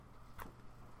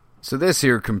So this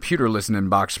here Computer Listening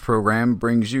Box program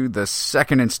brings you the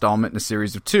second installment in a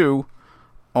series of 2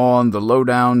 on the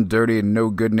lowdown, dirty, and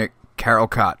no-good-nick Carol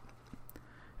Cott.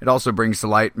 It also brings to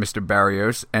light Mr.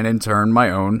 Barrios, and in turn my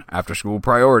own after-school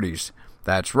priorities.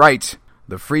 That's right,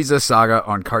 the Frieza saga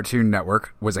on Cartoon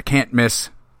Network was a can't-miss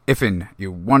if'n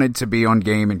you wanted to be on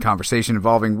game in conversation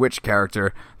involving which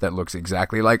character that looks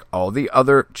exactly like all the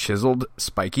other chiseled,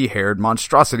 spiky-haired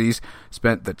monstrosities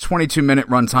spent the 22-minute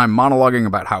runtime monologuing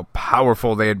about how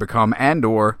powerful they had become and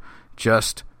or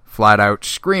just flat-out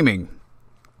screaming.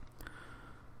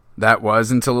 That was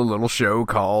until a little show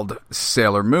called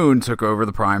Sailor Moon took over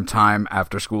the prime time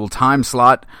after-school time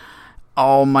slot.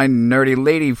 All my nerdy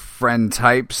lady friend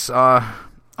types,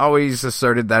 always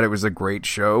asserted that it was a great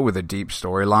show with a deep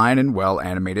storyline and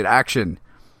well-animated action.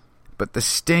 But the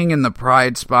sting in the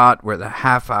pride spot where the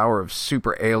half hour of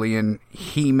super alien,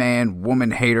 He-Man,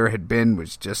 woman-hater had been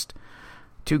was just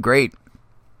too great.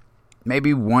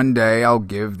 Maybe one day I'll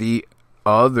give the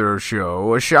other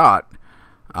show a shot.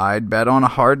 I'd bet on a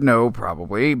hard no,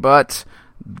 probably, but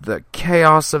the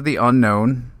chaos of the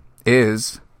unknown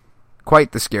is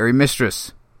quite the scary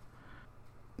mistress.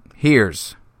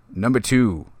 Here's number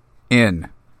 2 in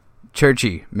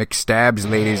Churchy McStabs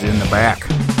ladies in the back.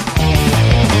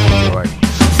 Enjoy.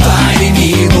 Fighting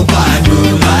evil by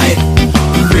moonlight,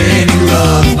 creating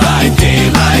love by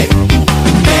daylight,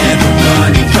 never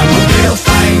running from a real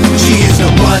fight. She is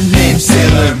the one named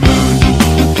Sailor Moon.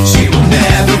 She will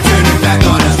never turn her back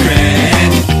on her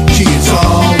friend. She is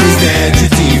always there to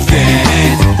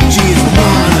defend. She is the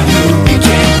one on whom we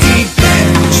can't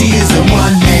depend. She is the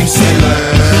one named Sailor.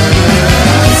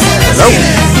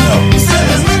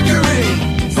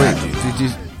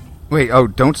 Wait,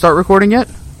 don't start recording yet?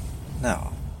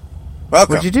 No.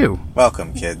 Welcome. What'd you do?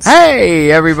 Welcome, kids. Hey,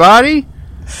 everybody!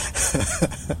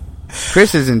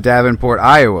 Chris is in Davenport,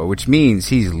 Iowa, which means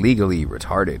he's legally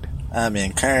retarded. I'm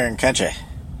in Kern Country.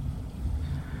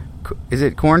 Is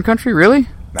it corn country, really?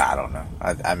 I don't know.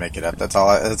 I make it up. That's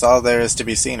all there is to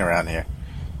be seen around here.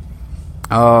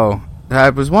 Oh, I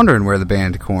was wondering where the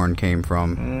band Korn came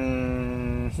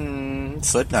from.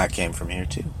 Slipknot came from here,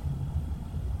 too.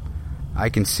 I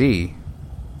can see.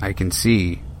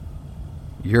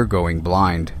 You're going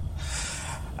blind.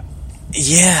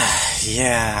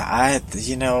 Yeah.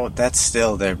 That's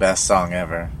still their best song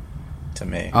ever, to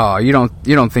me. Oh, you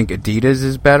don't think Adidas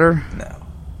is better? No.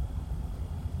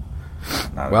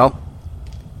 Not well,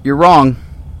 you're wrong.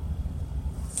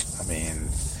 I mean,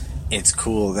 it's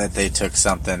cool that they took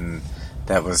something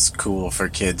that was cool for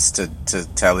kids to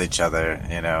tell each other,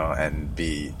 and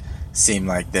seem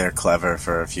like they're clever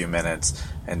for a few minutes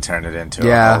and turn it into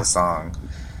a whole song.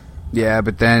 Yeah,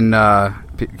 but then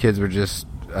kids were just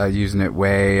using it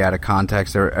way out of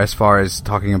context, or as far as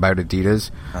talking about Adidas,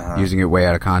 using it way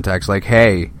out of context. Like,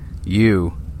 hey,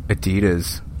 you,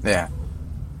 Adidas. Yeah.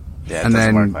 Yeah, and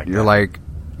then work like you're that. like,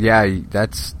 yeah,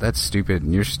 that's stupid,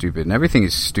 and you're stupid, and everything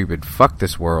is stupid. Fuck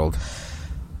this world.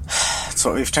 That's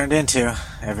what we've turned into.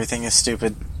 Everything is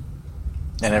stupid,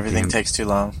 and everything takes too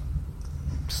long.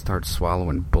 Start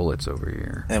swallowing bullets over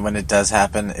here. And when it does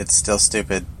happen, it's still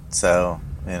stupid. So,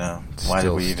 why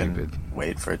do we even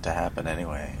wait for it to happen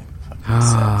anyway?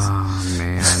 Oh,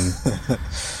 man.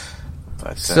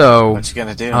 But so, what you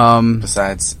gonna do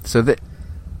besides?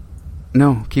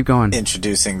 No, keep going.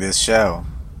 Introducing this show.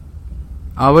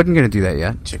 I wasn't gonna do that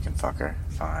yet. Chicken fucker.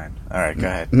 Fine. All right, go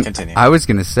ahead. Continue. I was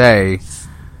gonna say.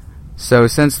 So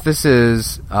since this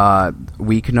is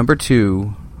week number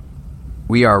 2,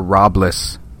 we are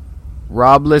Robless.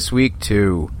 Robless week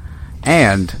 2.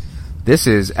 And this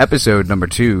is episode number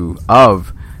 2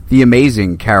 of the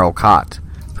amazing Carol Cott,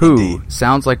 who Indeed.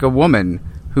 sounds like a woman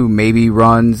who maybe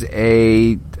runs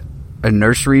a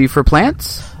nursery for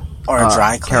plants? Or a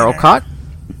dry cleaner. Carol Cott?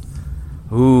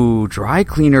 Ooh, dry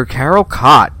cleaner Carol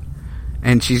Cott.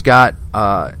 And she's got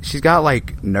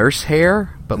like nurse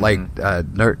hair, but like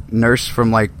nurse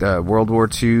from like the World War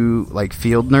II like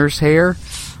field nurse hair.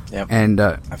 Yep. And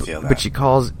I feel that. But she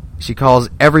calls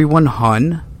everyone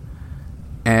hun,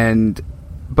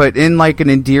 but in like an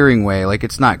endearing way, like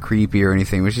it's not creepy or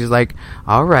anything. But she's like,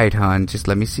 "All right, hun, just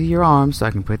let me see your arm so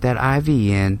I can put that IV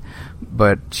in."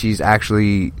 But she's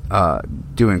actually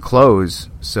doing clothes,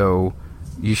 so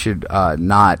you should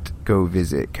not go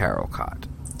visit Carol Cott.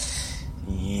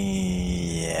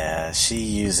 Yeah, she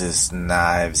uses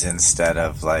knives instead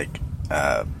of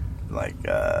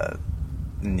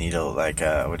needle,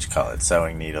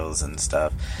 sewing needles and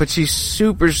stuff. But she's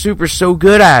super, super so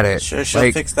good at it. Sure,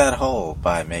 she'll fix that hole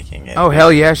by making it. Oh,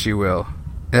 hell yeah, she will.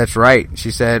 That's right.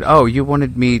 She said, "Oh, you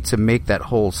wanted me to make that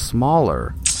hole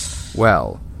smaller.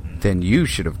 Well, then you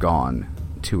should have gone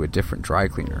to a different dry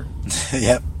cleaner.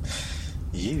 Yep.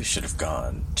 You should have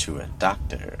gone to a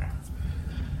doctor.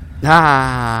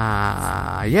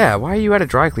 Yeah, why are you at a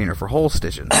dry cleaner for hole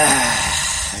stitching?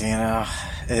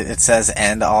 It says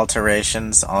end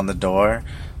alterations on the door,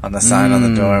 on the sign on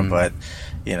the door, but,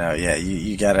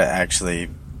 you gotta actually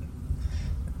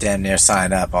damn near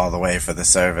sign up all the way for the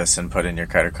service and put in your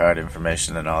credit card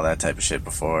information and all that type of shit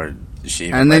before she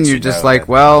even and then lets you're you just know like, that.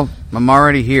 well, I'm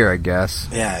already here, I guess.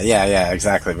 Yeah,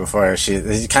 exactly. Before it's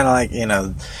kind of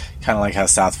like how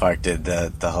South Park did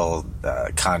the whole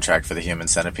contract for the Human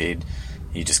Centipede.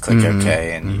 You just click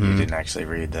OK, and you didn't actually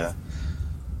read the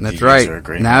That's user right.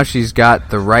 agreement. Now she's got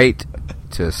the right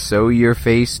to sew your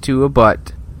face to a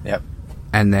butt. Yep.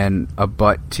 And then a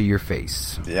butt to your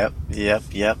face. Yep.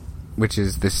 Which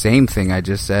is the same thing I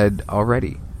just said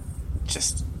already.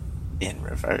 Just in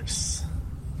reverse.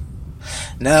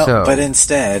 No, So- but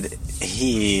instead,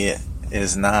 he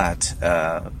is not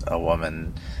a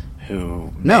woman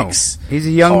who No, makes he's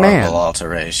a young horrible man.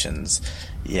 alterations.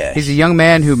 Yeah, He's a young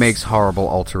man who makes horrible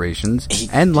alterations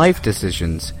and life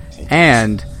decisions.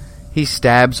 And he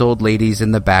stabs old ladies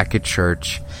in the back at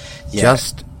church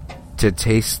just to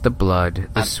taste the blood.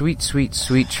 The sweet, sweet,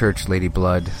 sweet church lady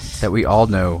blood that we all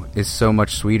know is so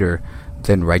much sweeter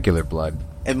than regular blood.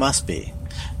 It must be.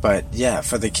 But yeah,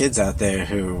 for the kids out there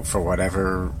who, for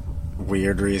whatever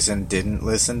weird reason, didn't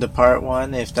listen to part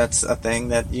one, if that's a thing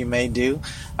that you may do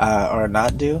or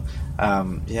not do,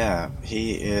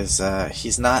 he is.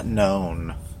 He's not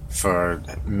known for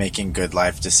making good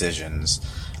life decisions.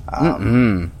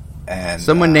 And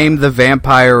Someone named the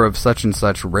vampire of such and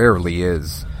such rarely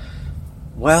is.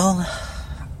 Well,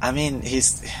 I mean,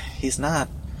 he's not.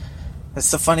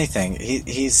 That's the funny thing.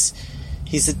 He's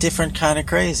a different kind of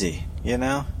crazy, you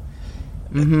know.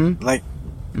 Like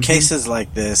cases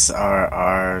like this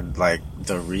are like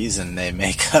the reason they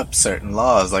make up certain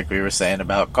laws, like we were saying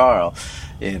about Carl.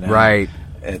 You know, Right.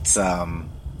 It's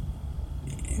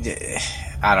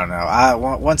I don't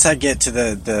know. Once I get to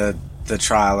the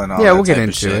trial and all. Yeah, that we'll get type of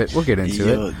into shit, it. We'll get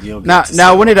into it. You'll Now, get to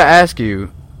I see wanted to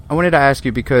ask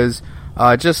you. Because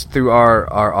just through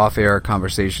our off-air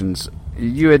conversations,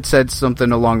 you had said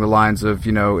something along the lines of,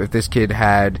 if this kid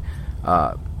had,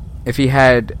 if he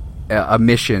had a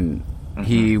mission,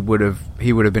 he would have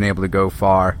been able to go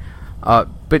far.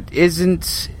 But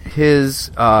isn't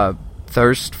his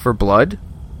thirst for blood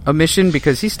a mission?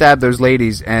 Because he stabbed those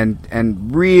ladies and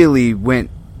really went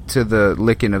to the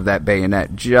licking of that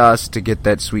bayonet just to get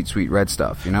that sweet, sweet red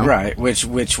stuff, you know? Right, which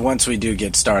once we do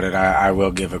get started, I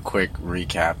will give a quick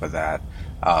recap of that.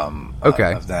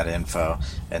 Okay. Of that info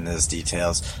and those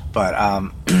details. But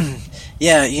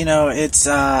yeah, it's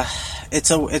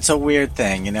a weird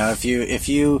thing. If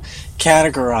you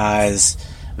categorize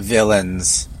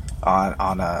villains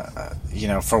on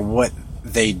a for what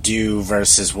they do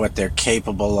versus what they're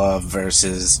capable of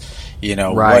versus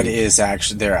Right. what is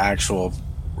actually their actual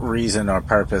reason or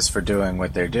purpose for doing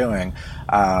what they're doing.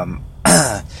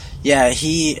 Yeah,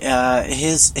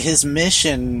 his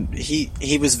mission.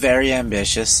 He was very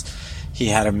ambitious. He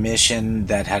had a mission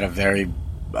that had a very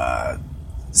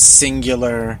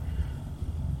singular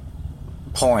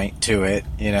point to it.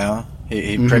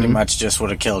 He pretty much just would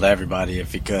have killed everybody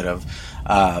if he could have.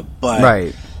 But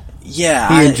Right.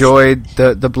 yeah, He enjoyed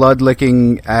the blood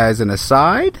licking as an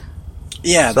aside.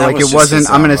 Yeah, So that like was it just wasn't his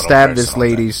I'm own gonna little stab this personal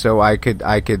lady thing. so I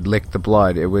could lick the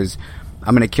blood. It was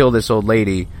I'm gonna kill this old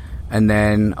lady and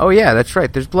then oh yeah, that's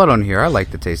right, there's blood on here. I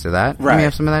like the taste of that. Let Right. me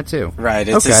have some of that too. Right,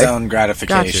 it's his Okay. own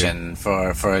gratification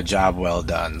for a job well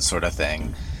done sort of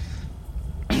thing.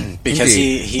 Because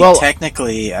Indeed. he Well-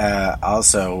 technically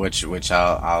also, which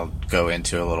I'll go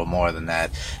into a little more than that,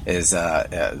 is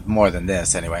more than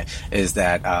this anyway, is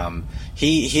that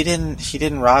he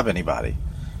didn't rob anybody.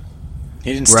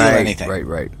 He didn't steal anything.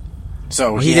 Right.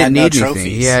 So Well, he, he had didn't no need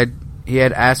trophies. anything. He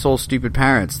had asshole stupid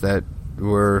parents that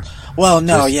were Well,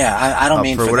 no, just yeah, I don't up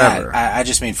mean for for whatever. that. I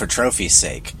just mean for trophy's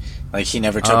sake. Like, he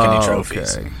never took any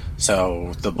trophies. Okay.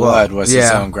 So the blood was his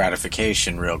yeah. own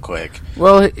gratification real quick.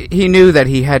 Well, he knew that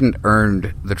he hadn't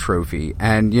earned the trophy,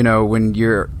 and when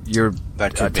you're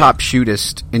That could be. top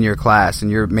shootist in your class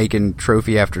and you're making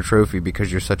trophy after trophy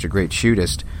because you're such a great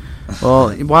shootist, well,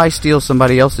 why steal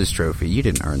somebody else's trophy? You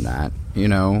didn't earn that.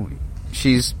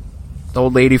 She's the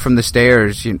old lady from the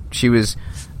stairs. She was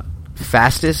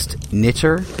fastest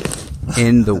knitter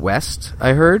in the West,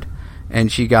 I heard,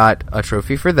 and she got a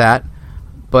trophy for that.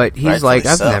 But he's Rightfully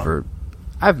like, so.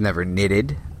 I've never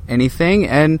knitted anything,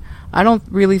 and I don't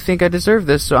really think I deserve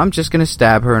this, so I'm just going to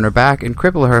stab her in her back and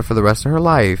cripple her for the rest of her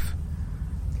life.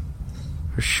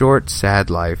 Her short, sad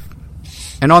life.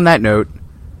 And on that note,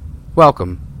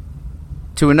 welcome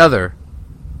to another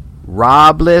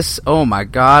Robless, oh my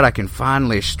god, I can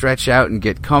finally stretch out and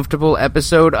get comfortable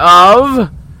episode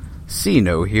of See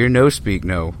No, Hear No, Speak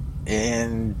No.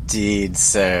 Indeed,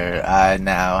 sir. I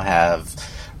now have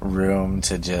room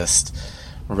to just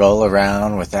roll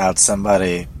around without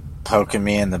somebody poking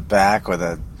me in the back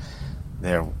with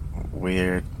their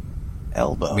weird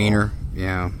elbow. Wiener.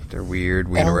 Yeah, they're weird.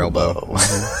 Wiener elbow.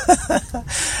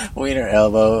 Wiener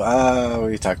elbow.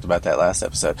 We talked about that last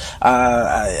episode.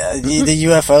 The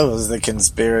UFOs, the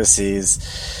conspiracies,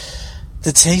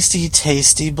 the tasty,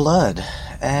 tasty blood,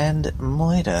 and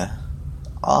Moida.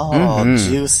 Oh,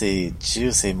 juicy,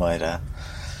 juicy Moida.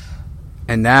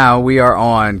 And now we are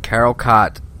on Carol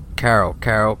Cott.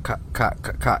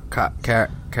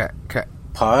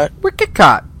 Part Wicked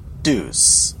Cott.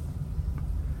 deuce.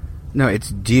 No, it's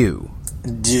Dew.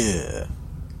 Duh.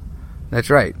 That's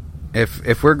right.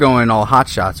 If we're going all hot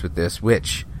shots with this,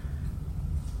 which,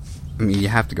 I mean, you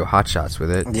have to go hot shots with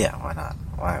it. Yeah, why not?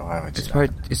 Why would you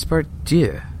It's part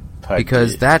Dieu. Part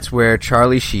Because Dieu. that's where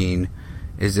Charlie Sheen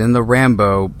is in the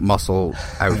Rambo muscle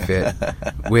outfit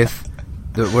with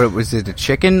what was it, a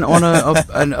chicken on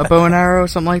a bow and arrow,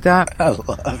 something like that? I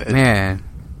love it. Man,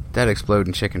 that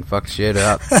exploding chicken fucks shit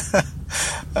up.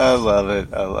 I love it.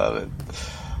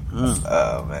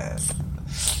 Oh, man.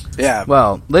 Yeah.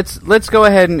 Well, let's go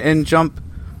ahead and jump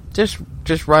just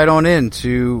right on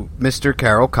into Mr.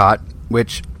 Carol Cott,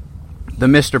 which the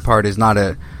Mr. part is not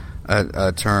a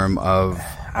term of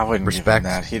I wouldn't respect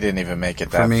give him that. He didn't even make it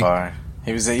for that me. far.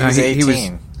 He was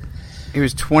 18. He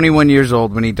was 21 years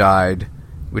old when he died,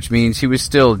 which means he was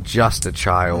still just a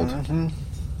child. Mm-hmm.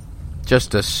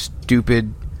 Just a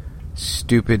stupid,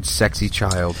 sexy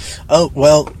child. Oh,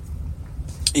 well,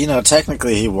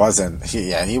 technically he wasn't.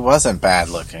 He wasn't bad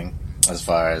looking as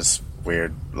far as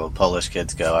weird little Polish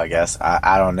kids go, I guess.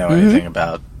 I don't know anything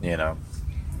about,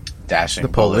 dashing The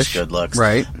Polish, good looks.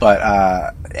 right.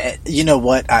 But, you know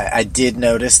what? I did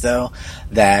notice, though,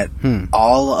 that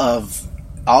all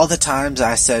the times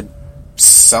I said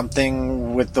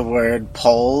something with the word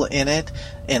Pole in it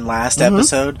in last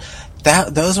episode,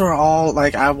 those were all,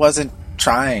 like, I wasn't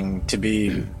trying to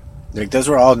be... Like, those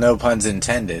were all no puns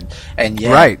intended. And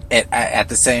yet, Right. at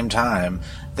the same time,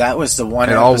 that was the one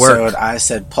It all episode worked. I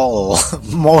said pole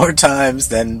more times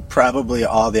than probably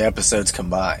all the episodes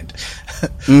combined.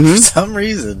 For some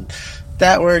reason,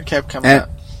 that word kept coming up.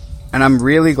 And I'm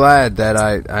really glad that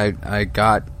I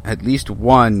got at least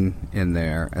one in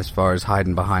there as far as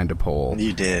hiding behind a pole.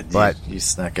 You did. But you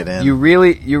snuck it in. You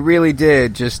really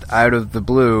did, just out of the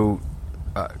blue,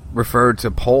 referred to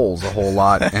poles a whole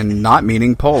lot and not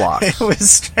meaning Polacks. It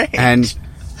was strange.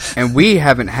 And we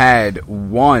haven't had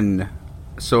one,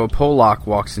 so a Polak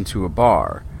walks into a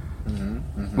bar.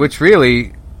 Which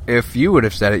really, if you would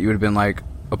have said it, you would have been like,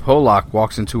 a Polak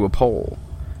walks into a pole.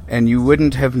 And you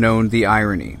wouldn't have known the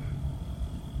irony.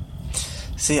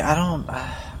 See,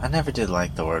 I never did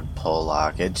like the word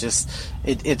Polak. It just,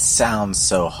 it sounds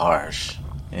so harsh,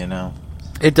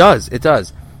 It does.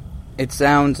 It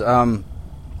sounds,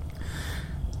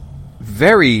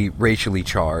 very racially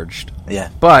charged. Yeah.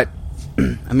 But,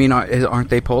 I mean,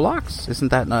 aren't they Polacks? Isn't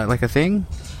that not like a thing?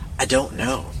 I don't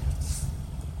know.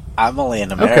 I'm only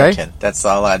an American. Okay. That's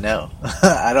all I know.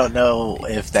 I don't know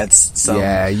if that's some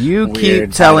Yeah, you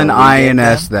weird keep telling title we gave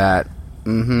INS them. that.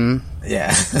 Mm-hmm.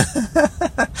 Yeah.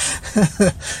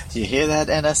 You hear that,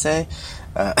 NSA?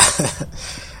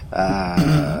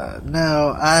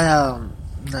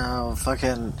 No,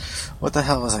 fucking, what the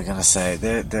hell was I gonna say?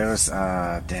 There was,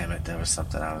 damn it, there was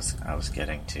something I was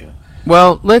getting to.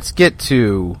 Well, let's get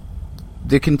to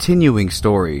the continuing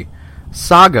story.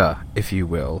 Saga, if you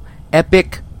will.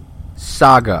 Epic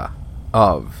saga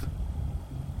of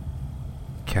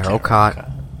Carol Cott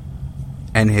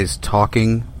and his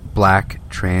talking black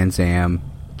Trans Am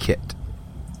kit.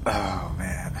 Oh,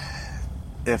 man.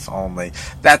 If only.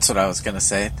 That's what I was gonna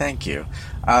say. Thank you.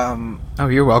 Oh,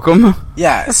 you're welcome.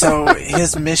 Yeah, so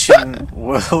his mission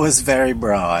was very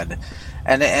broad,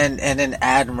 and an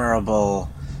admirable,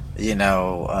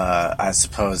 I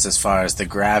suppose, as far as the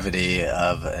gravity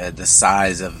of the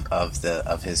size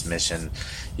of his mission,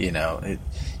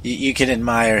 you can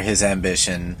admire his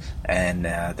ambition, and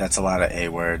that's a lot of A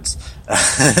words.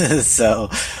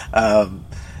 So,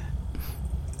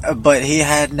 but he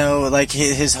had no, like,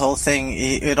 his whole thing.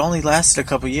 It only lasted a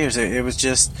couple years. It was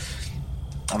just.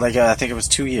 Like, I think it was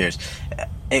 2 years.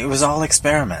 It was all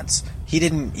experiments. He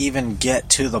didn't even get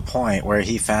to the point where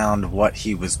he found what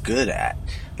he was good at.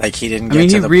 Like, he didn't get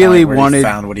to the point where he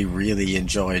found what he really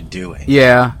enjoyed doing.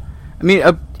 Yeah. I mean,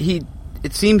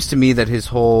 it seems to me that his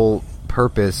whole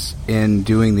purpose in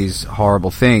doing these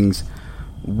horrible things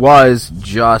was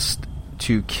just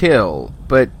to kill.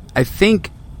 But I think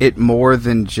it more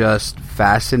than just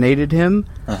fascinated him,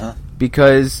 Uh-huh.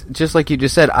 because just like you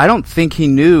just said, I don't think he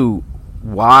knew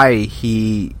why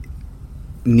he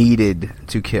needed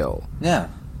to kill. Yeah.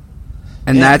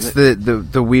 And Yeah, that's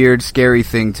the weird, scary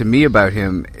thing to me about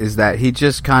him, is that he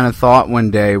just kind of thought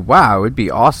one day, wow, it would be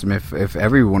awesome if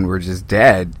everyone were just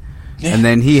dead. Yeah. And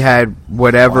then he had Why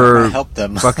whatever not help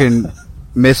them? fucking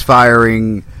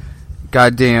misfiring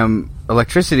goddamn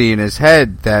electricity in his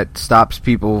head that stops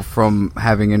people from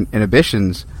having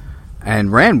inhibitions,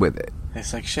 and ran with it.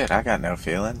 It's like, shit, I got no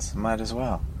feelings. Might as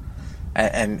well.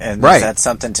 And Right. is that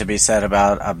something to be said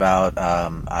about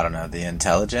I don't know, the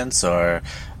intelligence or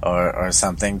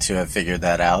something to have figured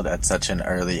that out at such an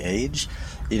early age?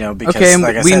 You know, because Okay,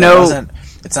 like I we said, know-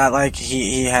 it's not like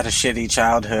he had a shitty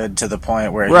childhood to the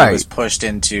point where Right. he was pushed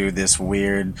into this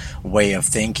weird way of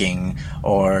thinking,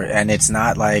 and it's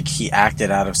not like he acted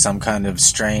out of some kind of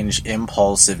strange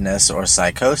impulsiveness or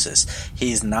psychosis.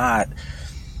 He's not.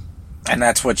 And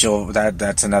that's what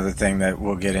that's another thing that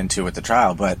we'll get into with the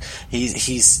trial, but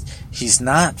he's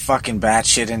not fucking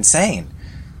batshit insane.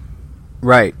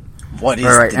 Right. What is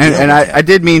All right. the deal And with him? I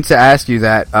did mean to ask you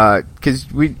that,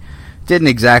 because we didn't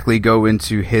exactly go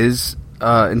into his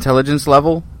intelligence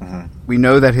level. Mhm. We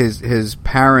know that his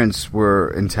parents were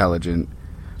intelligent,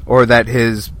 or that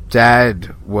his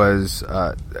dad was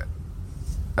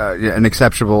an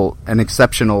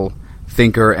exceptional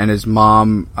thinker, and his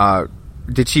mom,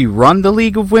 did she run the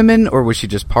League of Women, or was she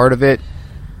just part of it?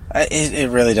 It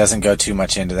really doesn't go too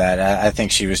much into that. I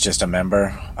think she was just a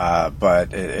member,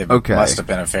 but it Okay. must have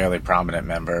been a fairly prominent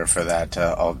member for that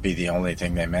to be the only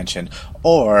thing they mentioned.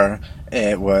 Or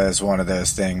it was one of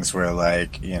those things where,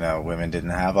 like, you know, women didn't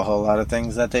have a whole lot of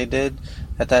things that they did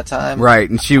at that time. Right,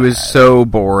 and she was so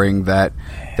boring that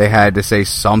they had to say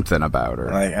something about her.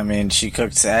 Like, I mean, she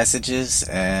cooked sausages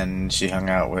and she hung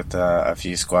out with a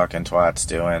few squawking twats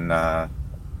doing.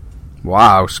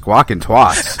 Wow, squawking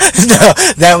twats. No,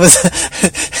 that was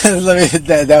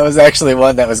that was actually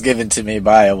one that was given to me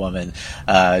by a woman.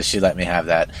 She let me have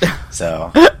that,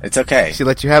 so it's okay. She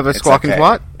let you have a It's squawking okay.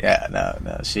 twat? Yeah,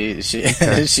 no. She she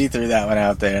threw that one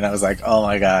out there, and I was like, oh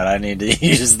my god, I need to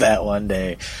use that one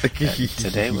day. And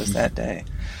today was that day.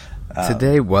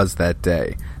 Today was that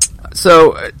day.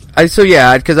 So,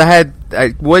 yeah, because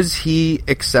was he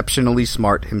exceptionally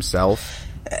smart himself?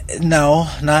 No,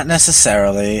 not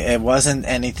necessarily. It wasn't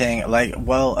anything like,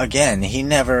 well, again, he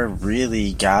never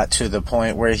really got to the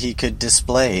point where he could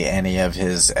display any of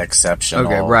his exceptional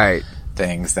Okay, right.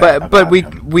 things. That But about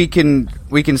him. we can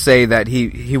say that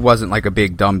he wasn't like a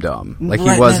big dum dum. Like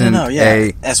Right, he wasn't no, yeah.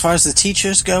 a As far as the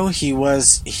teachers go, he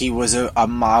was a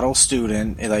model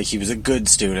student. Like, he was a good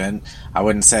student. I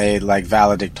wouldn't say like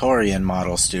valedictorian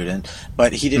model student,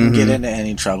 but he didn't get into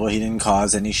any trouble. He didn't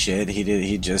cause any shit. He did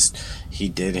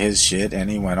his shit and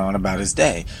he went on about his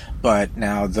day. But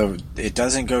now it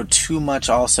doesn't go too much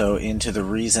also into the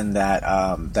reason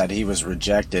that he was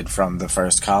rejected from the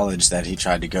first college that he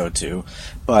tried to go to.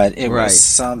 But it Right. was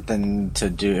something to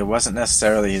do. It wasn't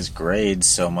necessarily his grades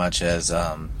so much as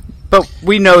But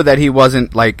we know that he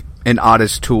wasn't like an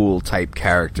Otis Toole type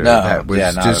character No, that was yeah,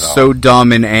 not just at all. so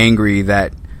dumb and angry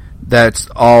that that's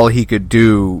all he could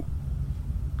do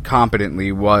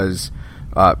competently was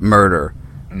murder.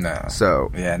 no.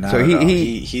 So Yeah, no. so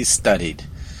he studied.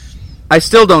 I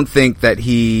still don't think that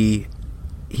he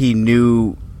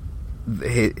knew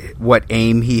what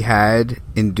aim he had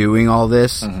in doing all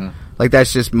this. Mm-hmm. Like,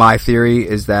 that's just my theory,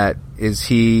 is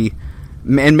he,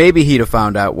 and maybe he'd have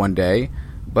found out one day,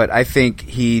 but I think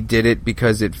he did it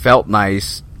because it felt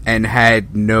nice and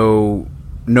had no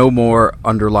more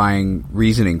underlying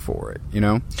reasoning for it, you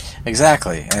know?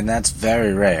 Exactly, and that's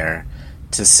very rare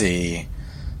to see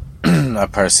a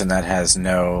person that has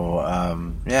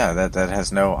no, that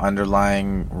has no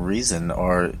underlying reason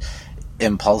or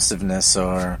impulsiveness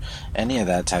or any of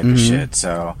that type of shit.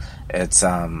 So it's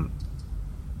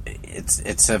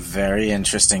a very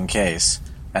interesting case,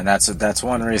 and that's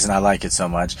one reason I like it so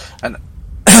much. And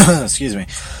excuse me,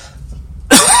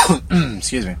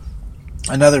 excuse me.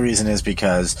 Another reason is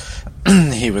because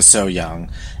he was so young,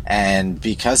 and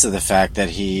because of the fact that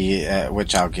he,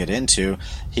 which I'll get into,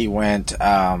 he went,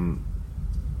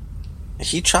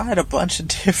 he tried a bunch of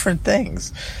different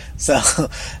things.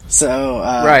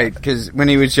 Right, because when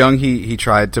he was young, he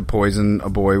tried to poison a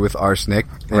boy with arsenic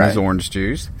in his Right. orange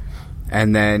juice.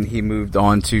 And then he moved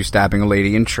on to stabbing a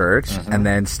lady in church, and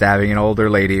then stabbing an older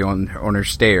lady on her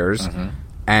stairs,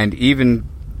 and even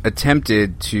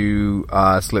attempted to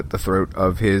slit the throat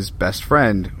of his best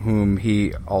friend, whom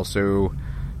he also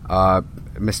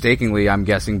mistakenly, I'm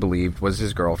guessing, believed was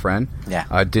his girlfriend, Yeah.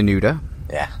 Danuta.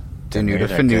 Yeah. Danuta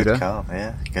Good Fenuta. call.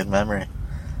 Yeah, good memory.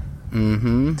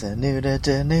 Mm-hmm. Danuta,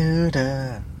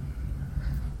 Danuta.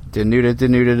 Danuta,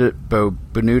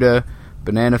 Benuta,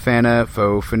 Banana Fana,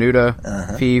 Fo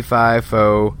Fenuta, Fee Fi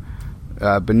Fo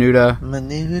Benuta,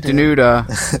 Menuda. Danuta.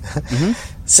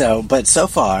 But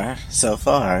so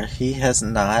far, he has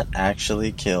not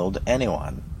actually killed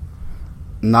anyone.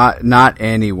 Not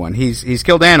anyone. He's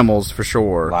killed animals for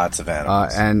sure. Lots of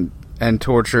animals. And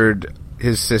tortured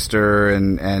his sister,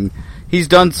 and he's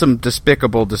done some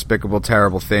despicable,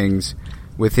 terrible things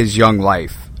with his young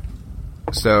life.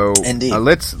 So Indeed.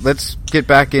 Let's get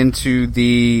back into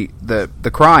the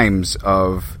crimes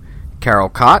of Carol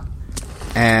Cott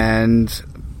and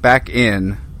back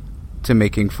in to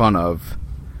making fun of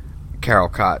Carol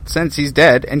Cott since he's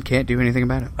dead and can't do anything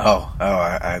about it.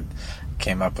 I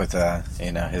came up with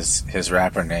his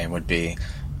rapper name would be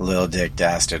Lil Dick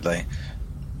Dastardly.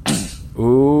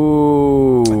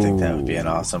 Ooh, I think that would be an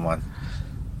awesome one.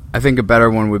 I think a better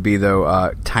one would be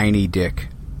though Tiny Dick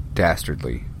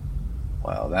Dastardly.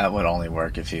 Well, that would only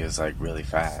work if he was like really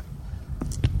fat.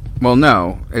 Well,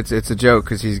 no, it's a joke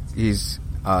because he's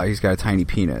got a tiny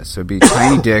penis, so it'd be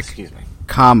Tiny Dick, Excuse me.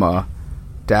 comma,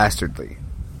 Dastardly.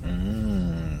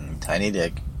 Tiny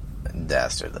Dick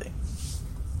Dastardly.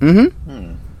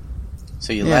 Mm-hmm.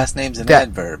 So your Yeah. last name's an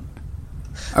adverb.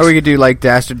 Or we could do like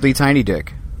Dastardly Tiny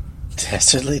Dick.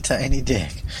 Dastardly Tiny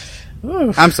Dick.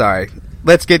 Woo. I'm sorry.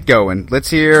 Let's get going. Let's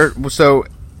hear. So,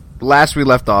 last we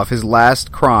left off, his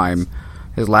last crime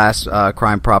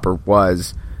proper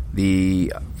was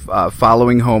the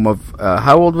following home of.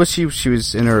 How old was she? She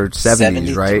was in her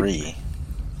 70s, right?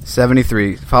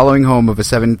 73. Following home of a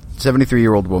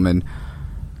 73-year-old woman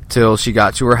till she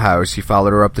got to her house. He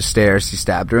followed her up the stairs. He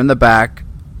stabbed her in the back.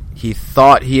 He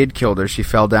thought he had killed her. She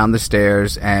fell down the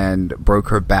stairs and broke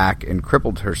her back and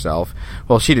crippled herself.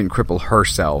 Well, she didn't cripple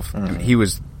herself. He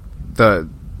was the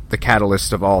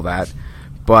catalyst of all that.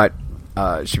 But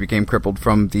she became crippled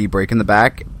from the break in the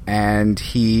back, and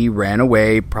he ran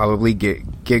away, probably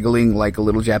giggling like a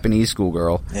little Japanese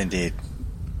schoolgirl. Indeed.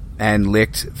 And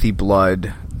licked the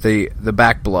blood, the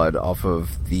back blood off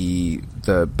of the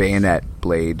bayonet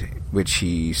blade, which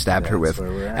he stabbed her with. Where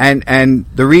we're at. And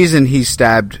the reason he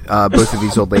stabbed both of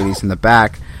these old ladies in the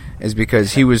back is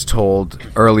because he was told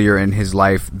earlier in his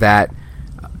life that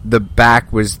the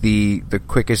back was the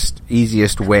quickest,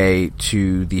 easiest way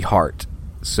to the heart.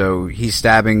 So he's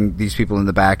stabbing these people in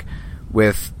the back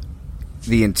with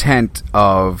the intent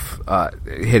of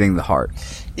hitting the heart.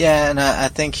 Yeah, and I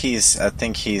think he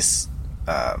thinks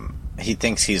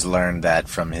he's learned that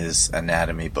from his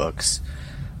anatomy books.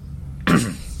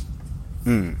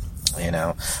 You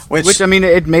know, which I mean,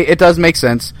 it does make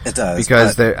sense. It does,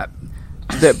 because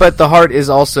but the heart is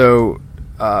also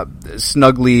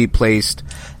snugly placed,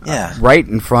 right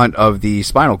in front of the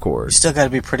spinal cord. You still got to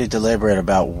be pretty deliberate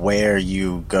about where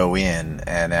you go in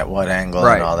and at what angle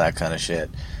and all that kind of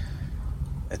shit.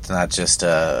 It's not just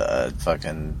a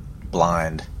fucking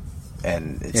blind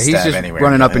and he's just anywhere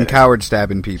running up and coward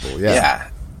stabbing people. Yeah,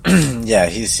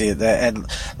 he's that, and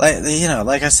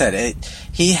like I said,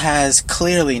 he has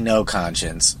clearly no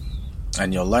conscience,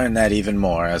 and you'll learn that even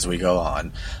more as we go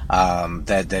on.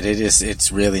 That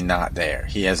it's really not there.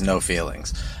 He has no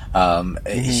feelings.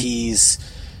 He's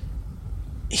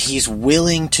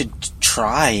willing to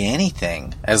try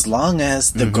anything as long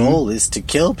as the goal is to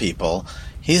kill people.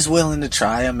 He's willing to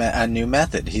try a new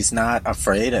method. He's not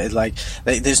afraid.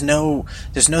 There's no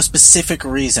specific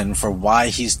reason for why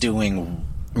he's doing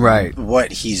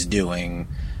what he's doing.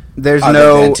 There's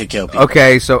than to kill people.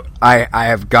 Okay, so I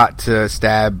have got to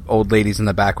stab old ladies in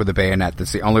the back with a bayonet.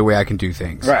 That's the only way I can do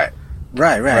things. Right.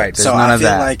 So none I of feel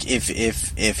that. like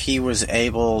if he was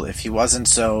able, if he wasn't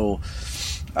so,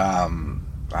 I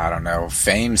don't know,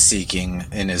 fame seeking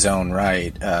in his own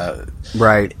right,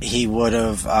 he would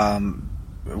have.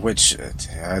 Which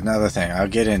another thing I'll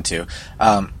get into.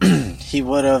 He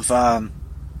would have gone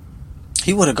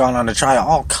on to try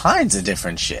all kinds of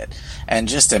different shit. And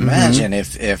just imagine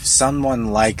if someone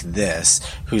like this,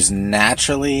 who's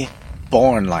naturally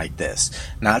born like this,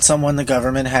 not someone the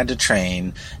government had to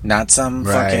train, not some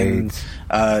fucking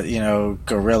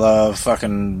gorilla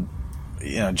fucking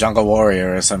jungle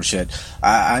warrior or some shit.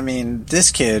 I mean, this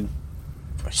kid,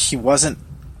 he wasn't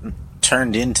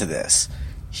turned into this.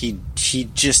 He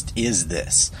just is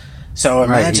this. So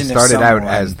imagine he started if out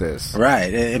as this.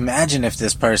 Right. Imagine if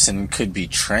this person could be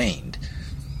trained.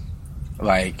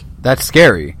 Like, that's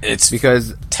scary. It's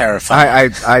because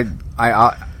terrifying.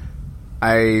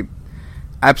 I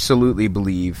absolutely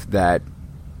believe that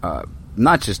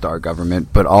not just our government,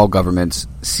 but all governments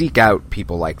seek out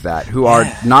people like that who are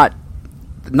not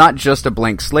just a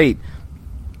blank slate,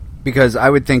 because I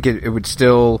would think it would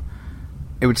still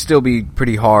be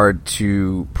pretty hard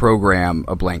to program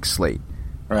a blank slate.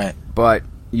 Right. But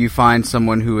you find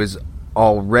someone who is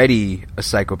already a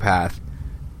psychopath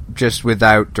just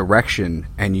without direction,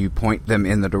 and you point them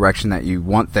in the direction that you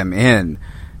want them in,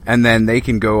 and then they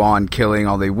can go on killing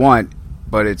all they want,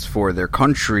 but it's for their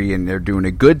country and they're doing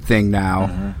a good thing now.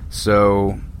 Mm-hmm.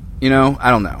 So, I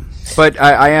don't know. But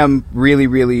I am really,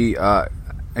 really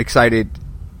excited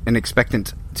and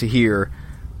expectant to hear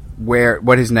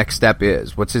what his next step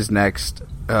is. What's his next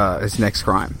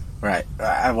crime? Right.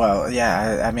 Well,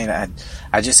 yeah. I mean, I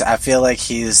feel like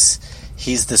he's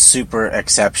the super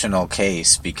exceptional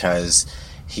case, because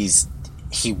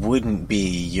he wouldn't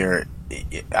be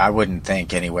I wouldn't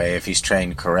think anyway, if he's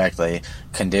trained correctly,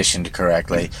 conditioned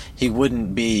correctly, he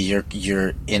wouldn't be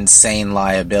your insane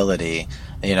liability.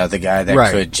 The guy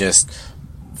that could just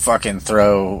fucking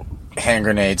throw hand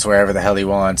grenades wherever the hell he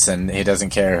wants, and he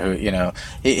doesn't care who.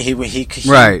 He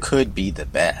could be the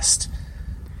best.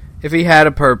 If he had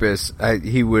a purpose,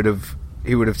 he would have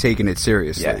taken it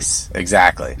seriously. Yes,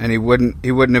 exactly. And he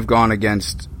wouldn't have gone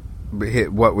against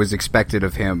what was expected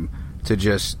of him to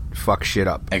just fuck shit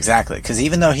up. Exactly, because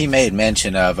even though he made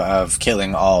mention of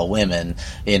killing all women,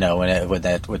 with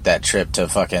that trip to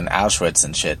fucking Auschwitz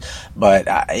and shit, but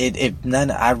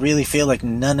I really feel like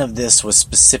none of this was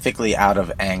specifically out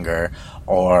of anger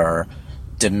or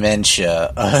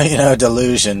dementia,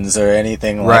 delusions or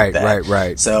anything like that.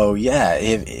 Right. So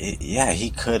he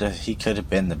could have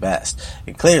been the best.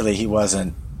 And clearly, he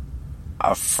wasn't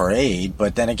afraid,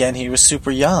 but then again, he was super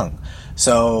young,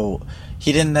 so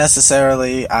he didn't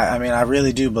necessarily. I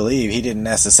really do believe he didn't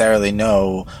necessarily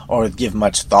know or give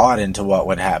much thought into what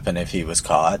would happen if he was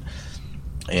caught.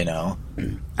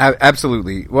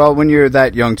 Absolutely. Well, when you're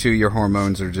that young too, your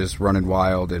hormones are just running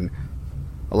wild, and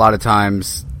a lot of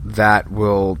times that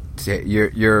will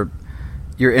your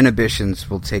inhibitions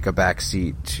will take a back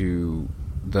seat to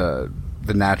the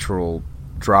natural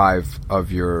drive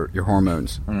of your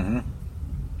hormones. Mm-hmm.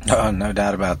 Oh, no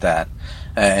doubt about that.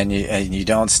 And you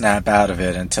don't snap out of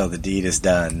it until the deed is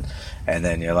done, and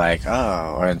then you're like,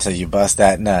 oh, or until you bust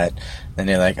that nut, then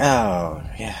you're like, oh,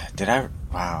 yeah,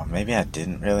 wow, maybe I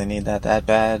didn't really need that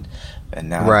bad, and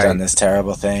now I've done this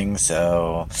terrible thing,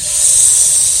 so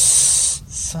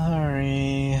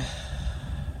sorry.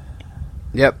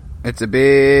 Yep, it's a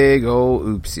big old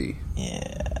oopsie.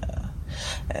 Yeah.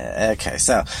 Okay,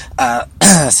 so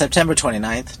September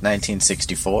 29th,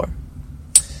 1964.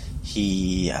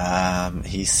 He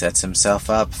sets himself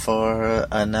up for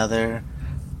another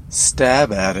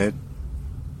stab at it.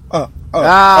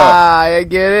 I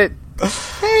get it.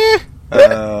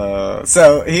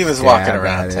 So he was walking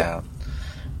around town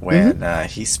when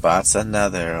he spots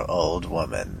another old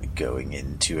woman going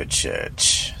into a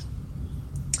church,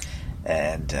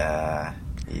 and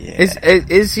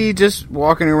is he just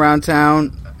walking around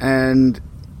town and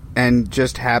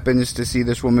just happens to see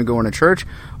this woman going to church,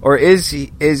 or is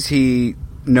he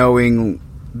knowing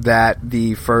that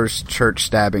the first church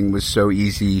stabbing was so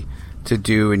easy to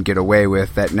do and get away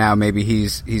with that now maybe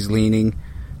he's leaning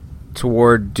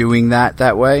toward doing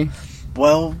that way?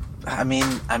 Well, I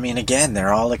mean, again,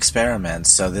 they're all experiments.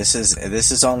 So this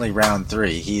is only round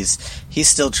 3. He's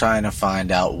still trying to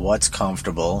find out what's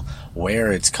comfortable,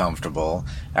 where it's comfortable.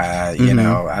 You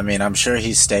know, I mean, I'm sure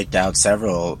he's staked out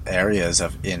several areas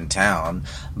in town,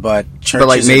 but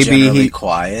churches are generally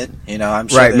quiet. I'm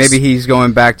sure. Maybe he's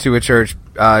going back to a church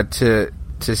to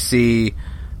see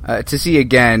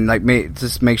again,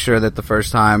 just make sure that the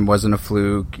first time wasn't a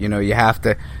fluke. You have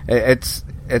to.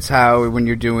 It's how when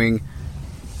you're doing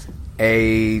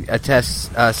a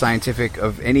test scientific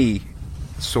of any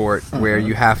sort where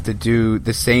you have to do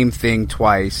the same thing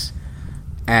twice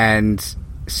and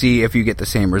see if you get the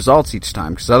same results each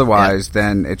time, because otherwise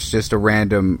then it's just a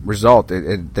random result.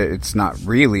 It's not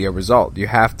really a result. You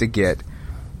have to get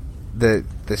the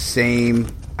same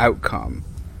outcome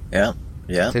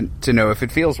to know if it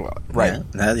feels right. Yeah.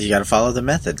 Now you got to follow the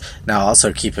method. Now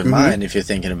also keep in mind, if you're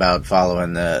thinking about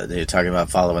you're talking about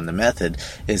following the method,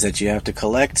 is that you have to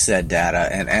collect said data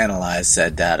and analyze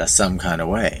said data some kind of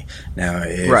way. Now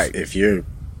if you're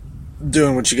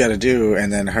doing what you got to do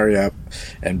and then hurry up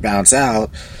and bounce out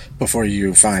before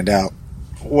you find out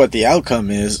what the outcome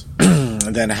is,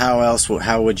 then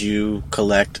how would you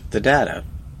collect the data?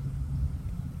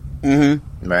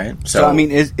 Right. So I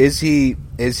mean, is he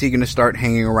going to start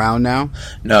hanging around now?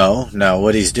 No.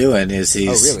 What he's doing is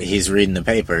he's reading the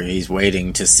paper. He's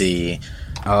waiting to see.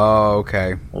 Oh,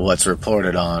 okay. What's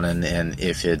reported on, and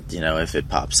if it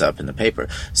pops up in the paper.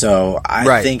 So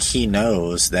I think he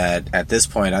knows that at this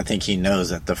point. I think he knows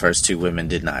that the first 2 women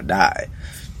did not die.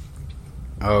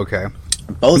 Okay.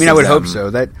 Both I mean, of I would them hope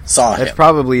so. saw That's him.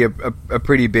 probably a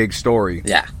pretty big story.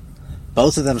 Yeah.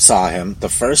 Both of them saw him. The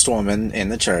first woman in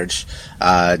the church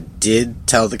did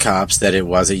tell the cops that it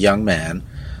was a young man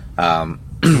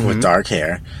with dark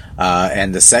hair.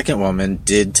 And the second woman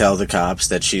did tell the cops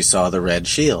that she saw the red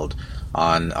shield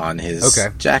on his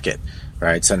jacket.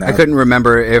 Right, so now I couldn't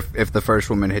remember if the first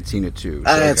woman had seen it too.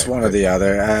 So it's one or the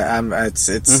other.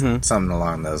 It's something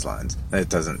along those lines. It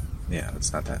doesn't,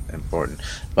 it's not that important.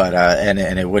 But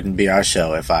and it wouldn't be our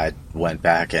show if I went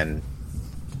back and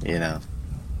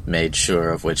made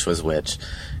sure of which was which,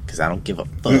 because I don't give a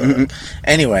fuck.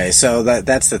 Anyway, so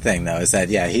that's the thing, though, is that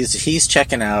he's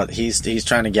checking out. He's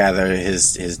trying to gather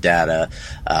his data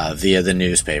via the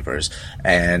newspapers,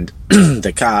 and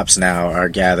the cops now are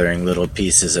gathering little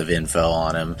pieces of info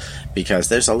on him, because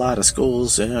there's a lot of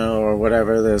schools, or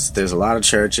whatever. There's a lot of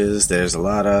churches. There's a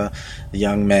lot of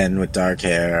young men with dark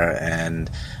hair, and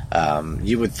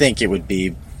you would think it would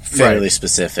be fairly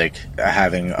specific,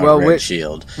 having a red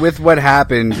shield. With what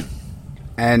happened,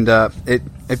 and it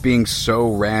being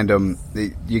so random,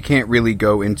 you can't really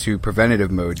go into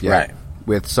preventative mode yet. Right.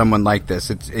 With someone like this.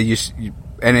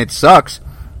 And it sucks,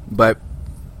 but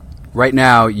right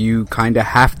now you kind of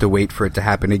have to wait for it to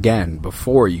happen again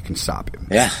before you can stop him.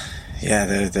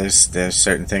 Yeah, there's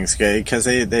certain things, because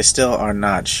they still are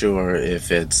not sure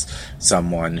if it's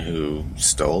someone who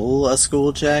stole a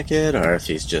school jacket, or if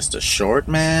he's just a short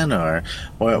man, or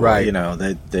right.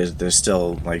 There's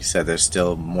still, like you said, there's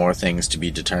still more things to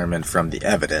be determined from the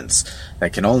evidence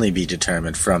that can only be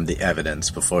determined from the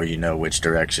evidence before you know which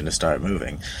direction to start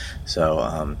moving.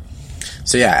 So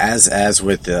yeah, as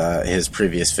with his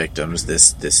previous victims,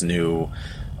 this new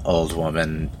old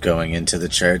woman going into the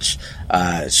church,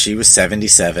 she was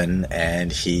 77,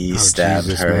 and he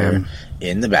stabbed her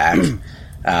in the back.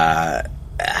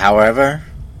 However,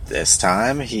 this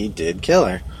time he did kill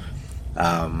her.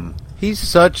 He is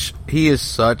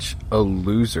such a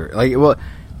loser.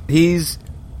 He's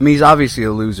obviously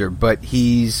a loser, but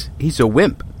he's a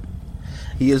wimp.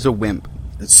 He is a wimp.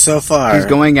 So far, he's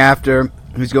going after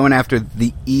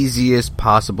the easiest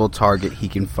possible target he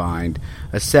can find.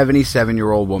 A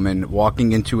 77-year-old woman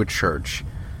walking into a church.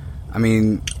 I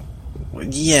mean...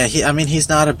 Yeah, he's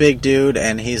not a big dude,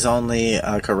 and he's only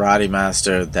a karate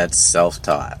master that's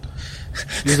self-taught.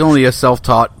 He's only a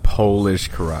self-taught Polish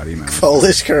karate master.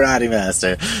 Polish karate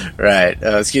master. Right.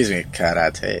 Excuse me,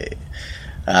 karate.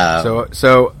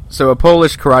 So a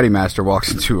Polish karate master walks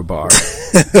into a bar.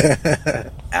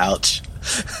 Ouch.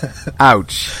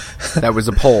 Ouch. That was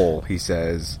a Pole, he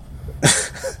says.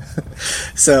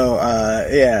 So,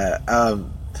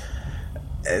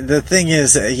 the thing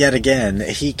is, yet again,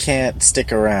 he can't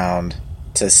stick around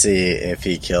to see if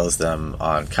he kills them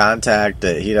on contact.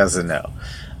 He doesn't know.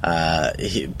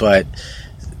 But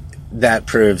that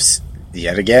proves,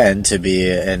 yet again, to be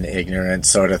an ignorant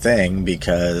sort of thing,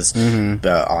 because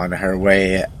on her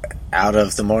way out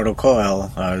of the mortal coil,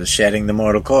 shedding the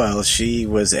mortal coil, she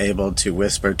was able to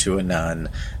whisper to a nun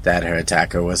that her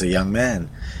attacker was a young man.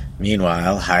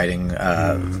 Meanwhile, hiding,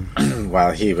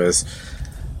 while he was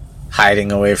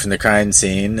hiding away from the crime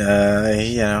scene,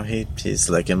 he's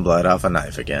licking blood off a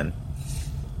knife again.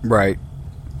 Right.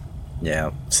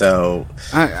 Yeah. So,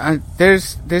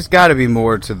 there's got to be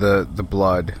more to the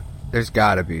blood. There's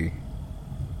got to be.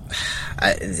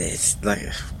 I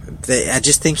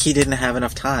just think he didn't have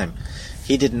enough time.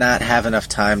 He did not have enough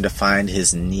time to find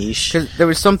his niche. 'Cause there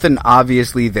was something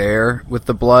obviously there with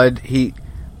the blood.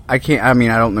 I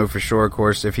don't know for sure, of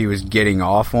course, if he was getting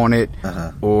off on it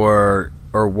or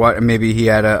what. Maybe he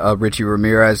had a Richie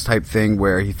Ramirez type thing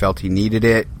where he felt he needed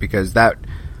it, because that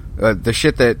the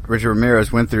shit that Richie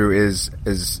Ramirez went through is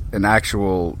an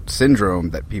actual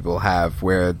syndrome that people have,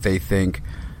 where they think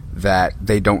that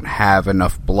they don't have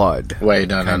enough blood. Wait,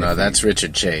 no, that's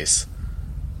Richard Chase.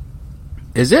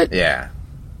 Is it? Yeah.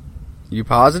 You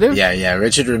positive? Yeah,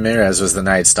 Richard Ramirez was the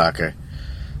Night Stalker.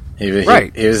 He was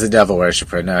the devil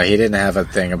worshipper. No, he didn't have a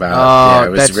thing about...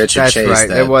 it was Richard Chase. Right.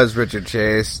 It was Richard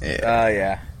Chase.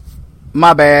 Yeah.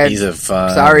 My bad. He's a fun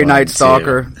Sorry, one, Night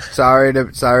Stalker. too. Sorry to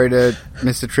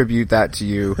misattribute that to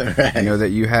you. Right. You know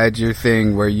that you had your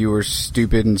thing where you were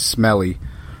stupid and smelly.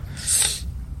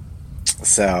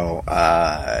 So,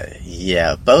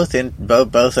 both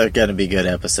are going to be good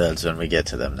episodes when we get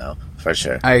to them, though, for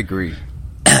sure. I agree.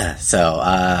 So,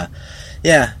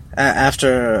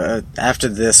 after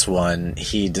this one,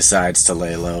 he decides to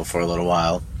lay low for a little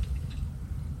while.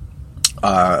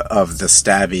 Of the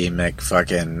stabby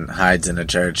McFucking hides in a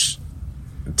church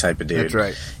type of dude. That's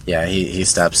right. Yeah, he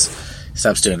stops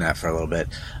doing that for a little bit.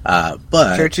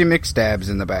 But Churchy McStabs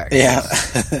in the back. yeah.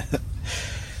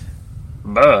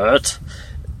 But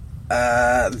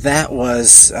That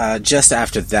was just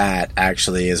after that.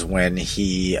 Actually, is when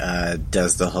he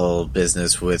does the whole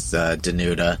business with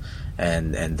Danuta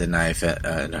and the knife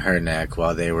in her neck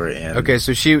while they were in. Okay,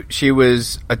 so she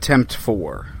was attempt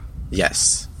 4.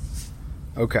 Yes.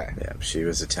 Okay. Yeah, she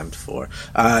was attempt 4.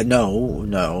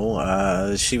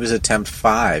 No. She was attempt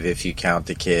 5 if you count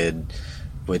the kid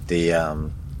with the.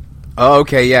 Oh,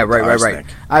 okay. Yeah. Right. arsenic.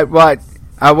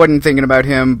 I wasn't thinking about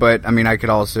him, but I mean, I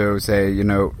could also say,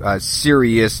 a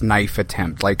serious knife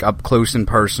attempt, like up close and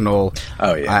personal.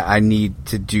 Oh yeah. I need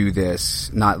to do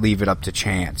this, not leave it up to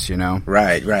chance.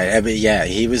 Right. I mean, yeah,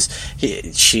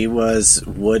 she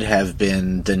would have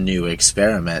been the new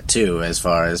experiment too, as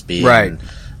far as being right.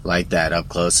 like that, up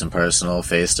close and personal,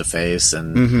 face to face,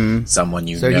 and someone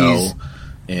so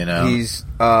He's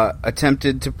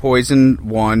attempted to poison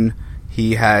 1.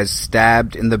 He has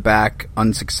stabbed in the back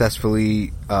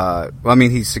unsuccessfully.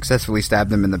 He successfully stabbed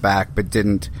them in the back, but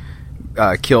didn't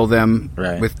kill them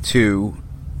with 2.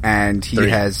 And he 3.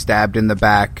 has stabbed in the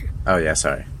back. Oh yeah,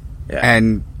 sorry. Yeah.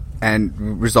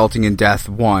 And resulting in death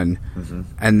 1.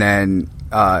 And then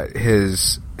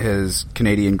his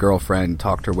Canadian girlfriend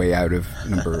talked her way out of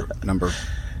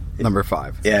number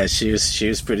 5. Yeah, she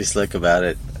was pretty slick about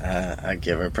it. I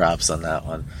give her props on that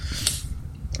one.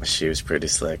 She was pretty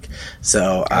slick.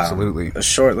 So absolutely.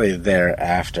 Shortly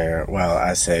thereafter, well,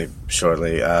 I say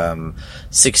shortly.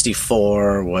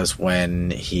 64 was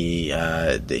when he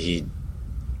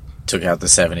took out the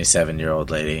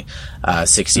 77-year-old lady.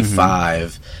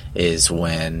 65 is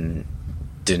when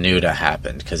Danuta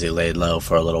happened, because he laid low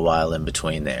for a little while in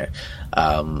between there.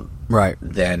 Right.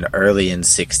 Then early in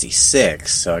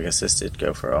 66, so I guess this did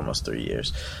go for almost 3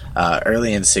 years.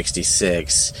 Early in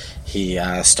 66, he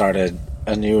started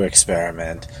a new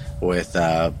experiment with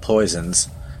poisons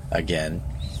again.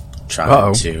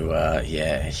 Trying to,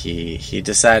 he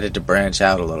decided to branch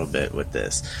out a little bit with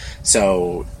this.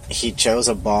 So he chose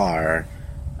a bar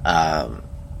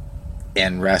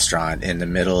and restaurant in the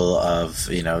middle of,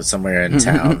 somewhere in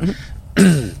town.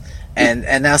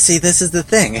 and now see, this is the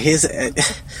thing.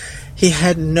 He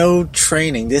had no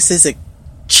training. This is a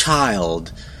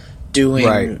child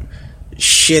doing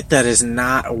shit that is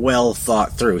not well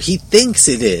thought through. He thinks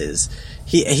it is.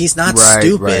 He's not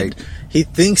stupid. Right. He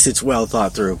thinks it's well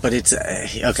thought through, but it's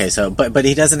okay. So, but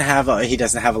he doesn't have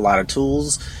a lot of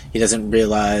tools. He doesn't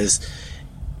realize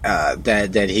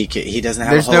that he doesn't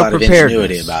have a whole lot of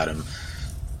ingenuity about him.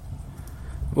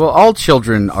 Well, all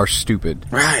children are stupid.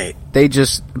 Right.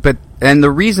 And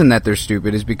the reason that they're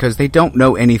stupid is because they don't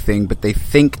know anything, but they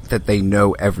think that they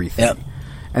know everything. Yep.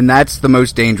 And that's the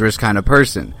most dangerous kind of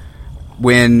person.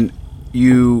 When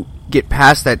you get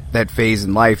past that phase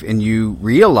in life and you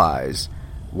realize,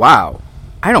 wow,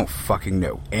 I don't fucking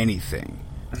know anything.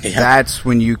 Yeah. That's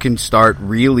when you can start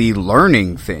really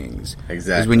learning things.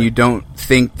 Exactly. Is when you don't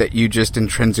think that you just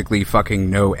intrinsically fucking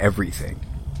know everything.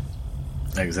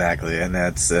 Exactly, and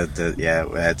that's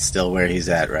that's still where he's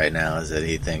at right now. Is that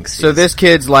he thinks? So this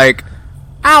kid's like,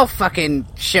 I'll fucking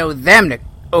show them to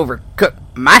overcook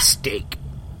my steak.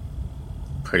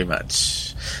 Pretty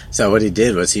much. So what he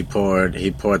did was he poured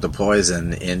the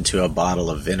poison into a bottle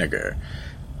of vinegar,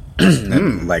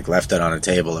 and left it on a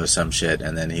table or some shit,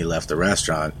 and then he left the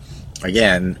restaurant.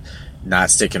 Again,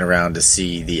 not sticking around to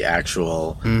see the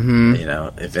actual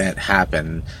event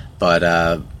happen,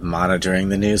 but monitoring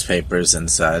the newspapers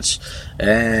and such.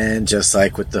 And just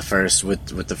like with the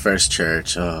first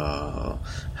church, oh,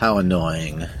 how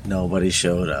annoying! Nobody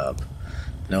showed up.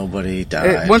 Nobody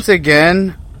died. Once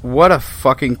again, what a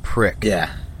fucking prick.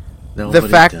 Yeah. The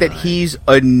fact that he's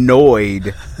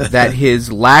annoyed that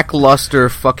his lackluster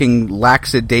fucking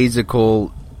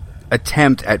lackadaisical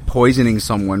attempt at poisoning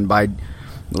someone by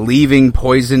leaving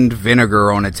poisoned vinegar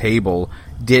on a table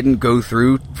didn't go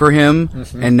through for him,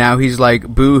 and now he's like,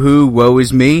 boo-hoo, woe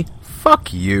is me.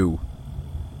 Fuck you.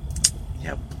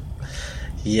 Yep.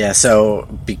 Yeah, so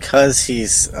because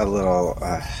he's a little...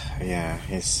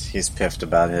 he's piffed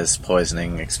about his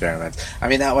poisoning experiments. I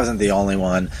mean, that wasn't the only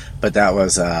one, but that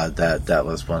was that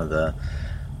was one of the.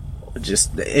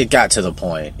 Just it got to the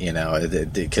point,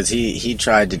 because he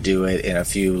tried to do it in a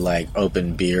few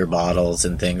open beer bottles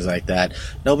and things like that.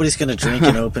 Nobody's gonna drink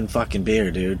an open fucking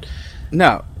beer, dude.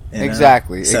 No,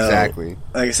 exactly. Like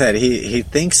I said, he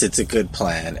thinks it's a good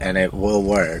plan and it will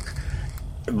work.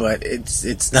 But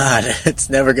it's not. It's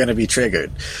never going to be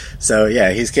triggered. So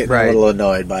yeah, he's getting a little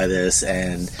annoyed by this.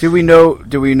 And do we know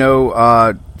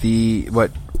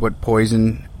what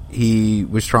poison he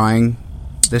was trying?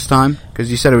 this time?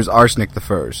 Because you said it was arsenic the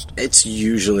first. It's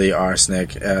usually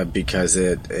arsenic because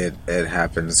it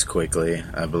happens quickly,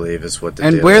 I believe, is what the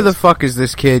And deal where is. the fuck is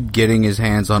this kid getting his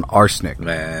hands on arsenic?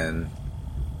 Man,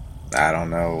 I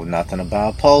don't know nothing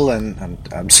about Poland.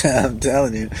 I'm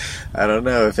telling you, I don't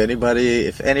know if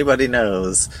anybody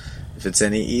knows if it's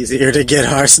any easier to get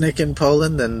arsenic in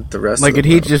Poland than the rest. Like, of the did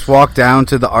he world. just walk down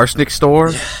to the arsenic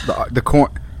store, the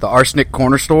arsenic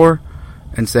corner store,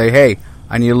 and say, "Hey,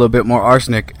 I need a little bit more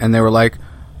arsenic," and they were like,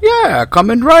 "Yeah,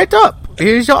 coming right up.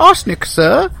 Here's your arsenic,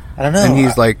 sir." I don't know. And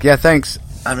he's like, "Yeah, thanks."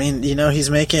 I mean,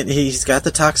 he's got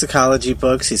the toxicology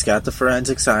books, he's got the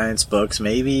forensic science books.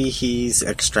 Maybe he's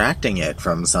extracting it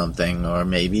from something, or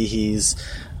maybe he's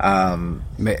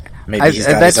maybe he's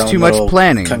got that's his own too much little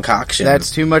planning. concoction. That's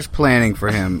too much planning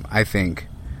for him, I think.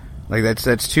 Like,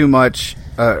 that's too much.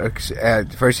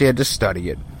 First he had to study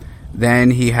it,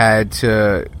 then he had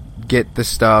to get the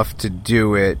stuff to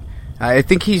do it. I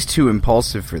think he's too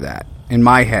impulsive for that. In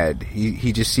my head,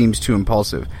 he just seems too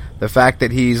impulsive. The fact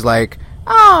that he's like,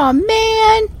 "Oh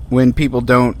man," when people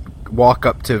don't walk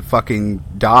up to fucking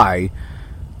die,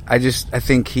 I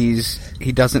think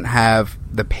he doesn't have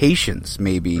the patience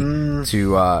maybe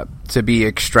to be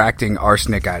extracting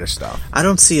arsenic out of stuff. I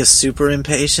don't see a super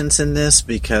impatience in this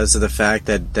because of the fact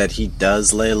that he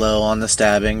does lay low on the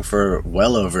stabbing for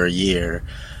well over a year,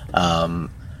 and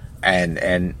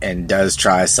does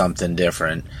try something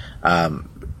different.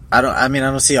 I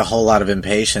don't see a whole lot of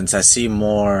impatience. I see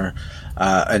more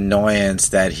annoyance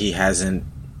that he hasn't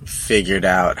figured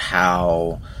out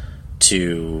how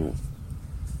to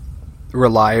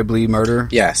Reliably murder?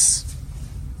 Yes,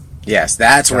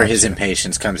 that's where his Gotcha.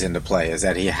 impatience comes into play, is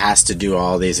that he has to do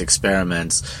all these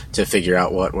experiments to figure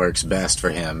out what works best for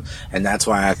him. And that's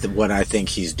why what I think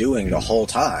he's doing the whole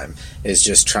time is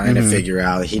just trying to figure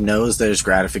out. He knows there's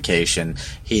gratification.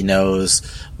 He knows,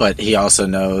 but he also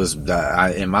knows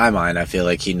that, in my mind, I feel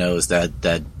like he knows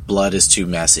that blood is too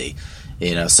messy.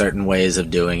 Certain ways of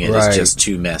doing it Right. is just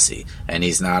too messy, and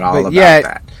he's not all about yet-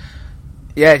 that.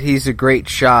 Yet he's a great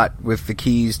shot with the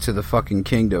keys to the fucking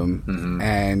kingdom,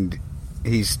 and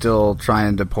he's still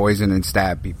trying to poison and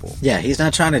stab people. Yeah, he's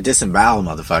not trying to disembowel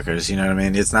motherfuckers. You know what I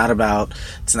mean? It's not about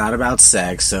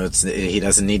sex, so he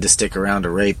doesn't need to stick around to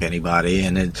rape anybody,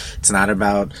 and it's not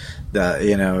about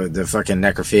the fucking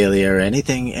necrophilia or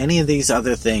any of these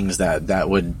other things that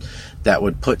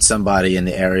would put somebody in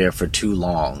the area for too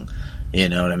long. You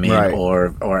know what I mean? Right.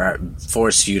 Or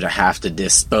force you to have to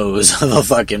dispose of a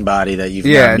fucking body that you've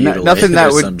Yeah, now mutilated nothing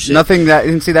that or would, some shit. nothing that,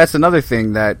 and see, that's another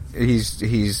thing that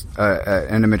he's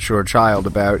an immature child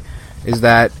about, is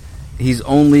that he's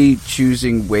only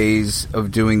choosing ways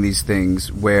of doing these things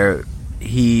where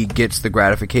he gets the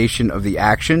gratification of the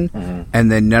action, and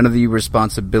then none of the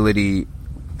responsibility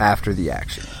after the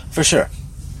action. For sure.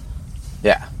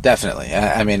 Yeah, definitely.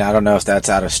 I mean, I don't know if that's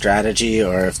out of strategy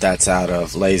or if that's out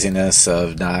of laziness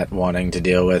of not wanting to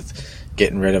deal with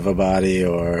getting rid of a body,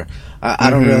 or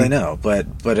I don't really know. But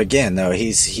again, though,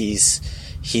 he's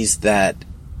that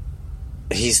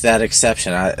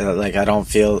exception.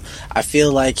 I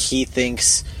feel like he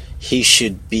thinks he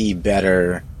should be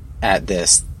better at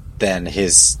this than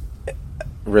his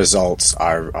results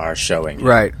are showing him.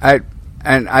 Right.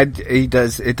 It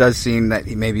does seem that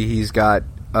maybe he's got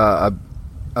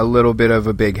a little bit of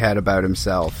a big head about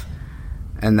himself,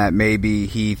 and that maybe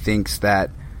he thinks that,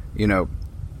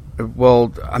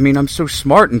 well, I mean, I'm so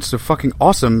smart and so fucking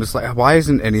awesome. It's like, why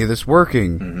isn't any of this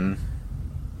working?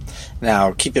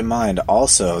 Now, keep in mind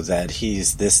also that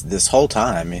he's this whole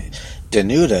time,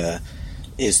 Danuta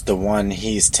is the one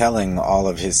he's telling all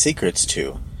of his secrets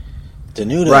to.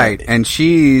 Danuta, Right, and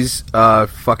she's a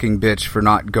fucking bitch for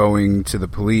not going to the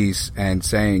police and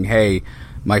saying, "Hey,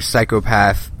 my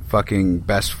psychopath fucking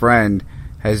best friend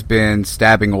has been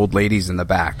stabbing old ladies in the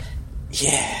back."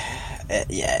 Yeah,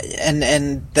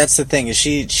 and that's the thing, is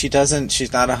she's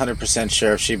not 100%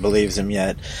 sure if she believes him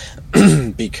yet,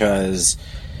 because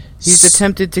He's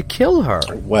attempted to kill her.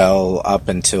 well, up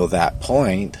until that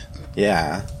point,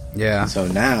 yeah. Yeah. So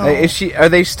now, Are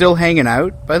they still hanging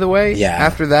out, by the way? Yeah.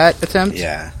 After that attempt?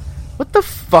 yeah. What the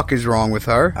fuck is wrong with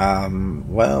her?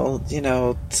 Well,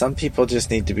 some people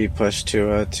just need to be pushed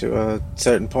to a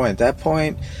certain point. That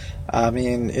point, I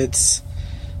mean, it's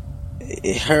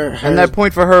her. And that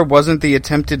point for her wasn't the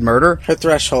attempted murder? Her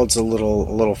threshold's a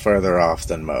little further off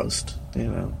than most.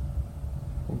 We'll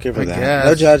give her I that. guess.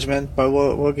 No judgment, but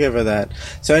we'll give her that.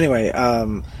 So anyway,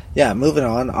 moving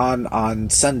on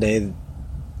Sunday,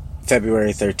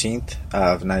 February 13th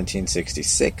of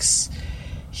 1966.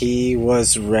 He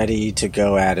was ready to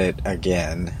go at it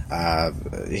again.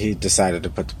 He decided to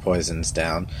put the poisons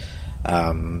down.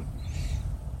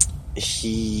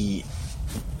 he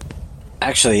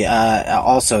actually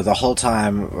also the whole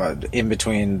time in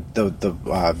between the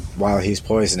while he's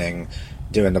poisoning,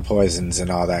 doing the poisons and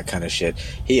all that kind of shit,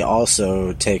 he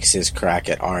also takes his crack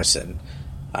at arson.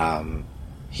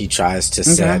 He tries to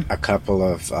set a couple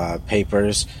of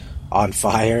papers on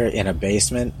fire in a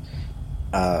basement,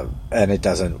 and it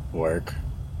doesn't work.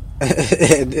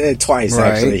 Twice,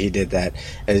 actually, he did that.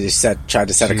 And he tried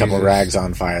to set a couple rags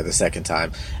on fire the second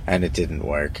time, and it didn't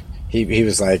work. He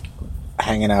was like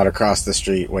hanging out across the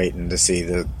street waiting to see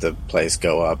the place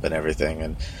go up and everything,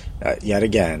 and yet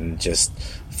again, just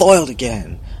foiled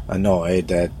again, annoyed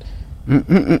that,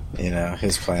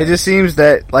 his plan. It just seems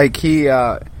that, like, he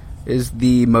is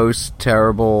the most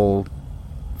terrible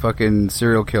fucking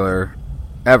serial killer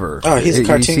ever. Oh, he's a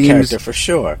cartoon character for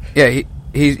sure. Yeah,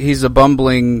 he's a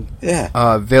bumbling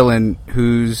villain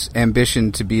whose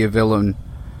ambition to be a villain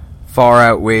far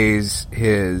outweighs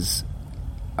his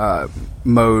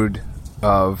mode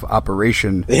of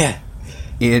operation. Yeah,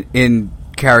 in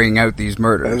carrying out these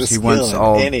murders. He wants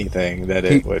anything that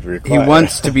it would require. He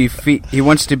wants to be he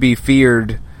wants to be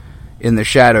feared in the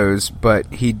shadows, but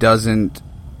he doesn't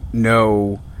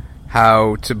know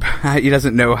how to. He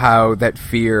doesn't know how that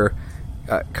fear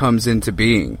comes into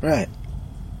being.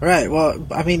 Right. Well,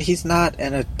 I mean, he's not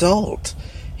an adult.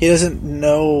 He doesn't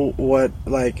know what,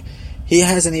 like, he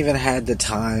hasn't even had the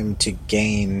time to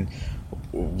gain,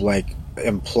 like,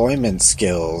 employment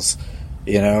skills.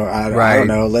 I don't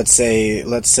know. Let's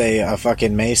say a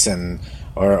fucking mason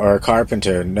or a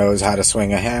carpenter knows how to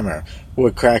swing a hammer,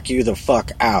 would crack you the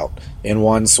fuck out in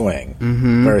one swing,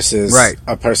 versus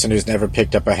a person who's never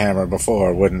picked up a hammer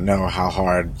before wouldn't know how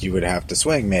hard you would have to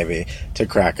swing, maybe, to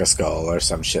crack a skull or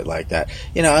some shit like that.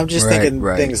 I'm just thinking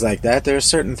things like that. There are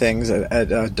certain things that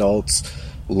adults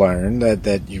learn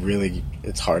that you really,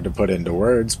 it's hard to put into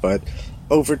words, but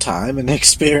over time and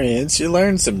experience, you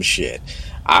learn some shit.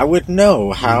 I would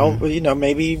know how,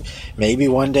 maybe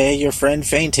one day your friend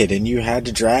fainted and you had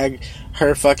to drag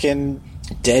her fucking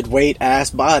dead weight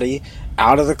ass body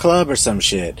out of the club or some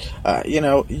shit.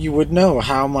 You would know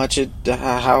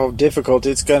how difficult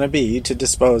it's gonna be to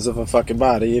dispose of a fucking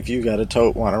body if you gotta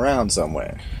tote one around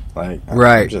somewhere.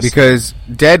 Because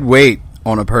dead weight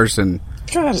on a person,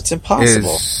 God, it's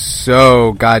impossible. Is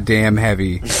so goddamn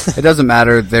heavy. It doesn't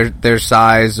matter their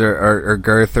size or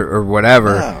girth or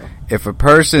whatever. No. If a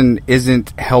person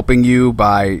isn't helping you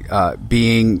by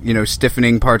being,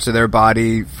 stiffening parts of their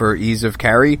body for ease of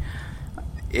carry,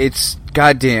 it's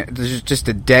goddamn. There's just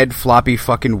a dead floppy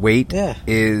fucking weight. Yeah.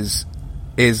 is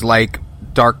like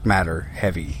dark matter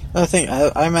heavy.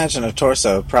 I imagine a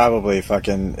torso probably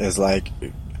fucking is like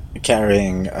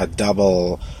carrying a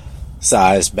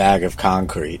double-sized bag of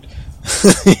concrete.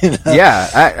 Yeah,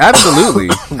 absolutely,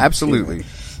 absolutely.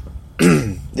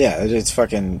 Yeah, it's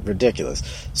fucking ridiculous.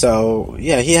 So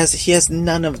yeah, he has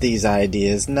none of these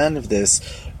ideas, none of this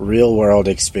real world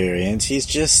experience.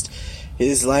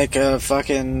 He's like a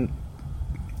fucking,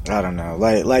 I don't know,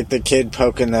 like the kid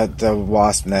poking the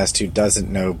wasp nest who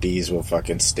doesn't know bees will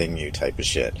fucking sting you type of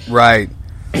shit. Right.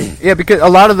 Yeah, because a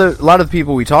lot of the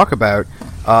people we talk about,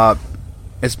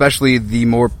 especially the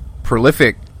more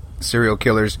prolific serial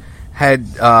killers, had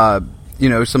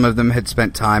some of them had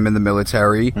spent time in the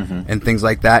military and things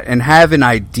like that, and have an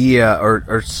idea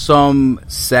or some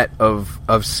set of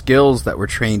skills that were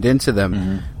trained into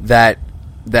them that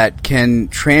can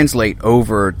translate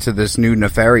over to this new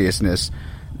nefariousness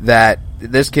that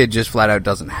this kid just flat out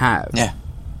doesn't have. Yeah.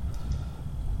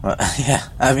 Well, yeah.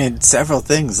 I mean, several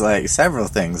things like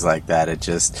that. It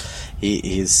just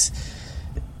he's.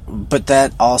 But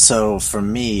that also, for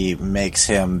me, makes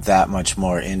him that much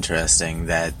more interesting.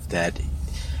 That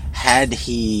had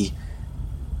he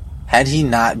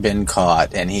not been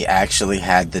caught and he actually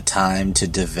had the time to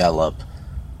develop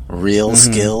real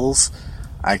skills,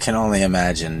 I can only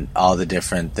imagine all the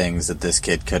different things that this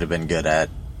kid could have been good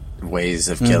at, ways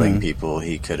of killing people.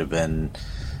 He could have been,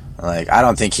 like, I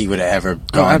don't think he would have ever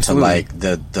gone to, like,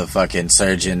 the fucking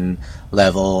surgeon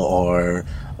level or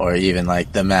even,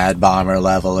 like, the mad bomber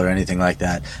level or anything like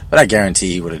that. But I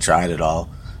guarantee he would have tried it all.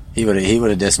 He would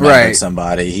have dismembered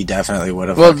somebody. He definitely would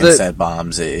have set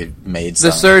bombs. It made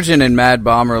the surgeon and mad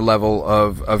bomber level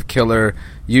of killer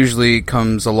usually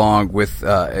comes along with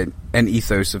an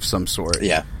ethos of some sort.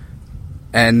 Yeah.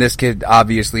 And this kid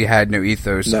obviously had no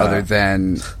ethos other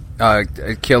than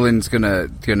killing's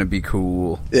gonna be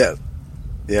cool. Yep.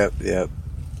 Yeah.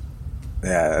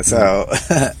 So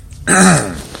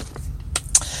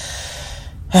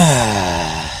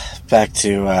back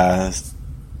to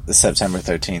September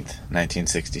 13th,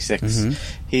 1966.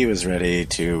 he was ready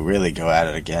to really go at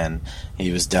it again.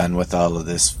 He was done with all of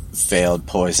this failed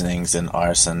poisonings and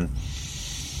arson.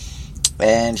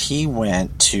 And he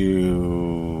went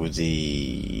to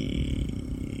the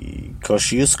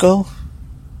Kosciuszko?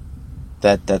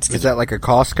 Is that like a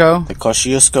Costco? The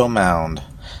Kosciuszko Mound.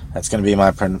 That's going to be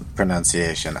my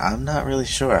pronunciation. I'm not really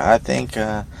sure. I think,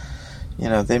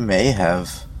 they may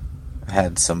have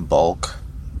had some bulk.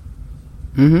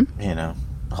 Mm-hmm.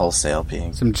 Wholesale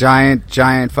being. Some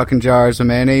giant fucking jars of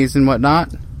mayonnaise and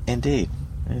whatnot. Indeed.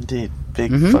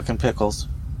 Big fucking pickles.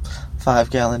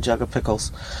 5-gallon jug of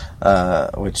pickles.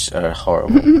 Which are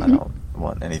horrible. I don't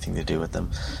want anything to do with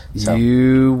them. So.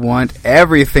 You want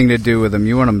everything to do with them.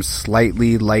 You want them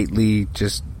lightly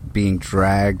just being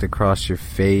dragged across your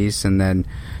face, and then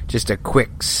just a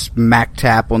quick smack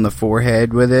tap on the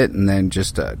forehead with it, and then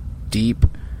just a deep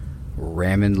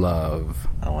ramen love.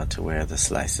 I want to wear the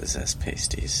slices as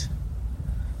pasties.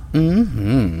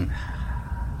 Mm-hmm.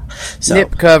 So,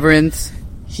 nip coverings.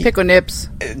 Pickle nips.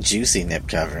 Juicy nip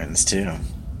coverings, too.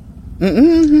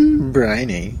 Mm-hmm.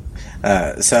 Briny.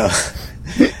 So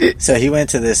he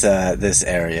went to this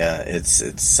area.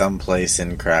 It's someplace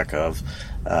in Krakow,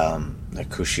 the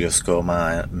Kosciuszko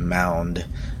Mound,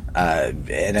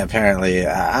 and apparently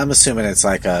I'm assuming it's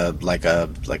like a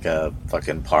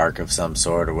fucking park of some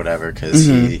sort or whatever, because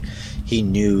he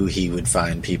knew he would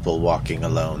find people walking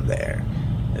alone there.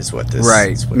 Is what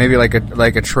this maybe like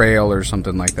a trail or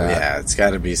something like that. Yeah, it's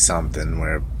got to be something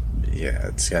where. Yeah,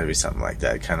 it's got to be something like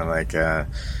that, kind of like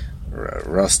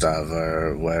Rostov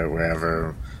or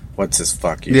wherever. What's his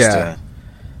fuck used to?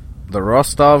 The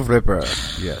Rostov Ripper.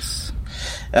 Yes.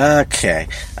 Okay.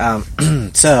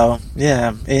 So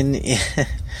yeah.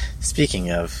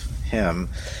 Speaking of him,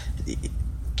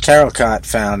 Carol Cott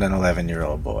found an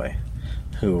 11-year-old boy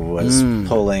who was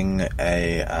pulling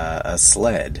a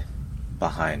sled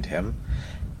behind him,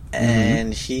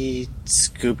 and he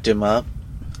scooped him up.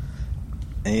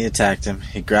 And he attacked him.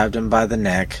 He grabbed him by the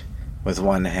neck with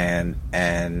one hand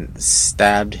and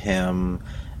stabbed him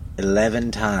 11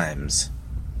 times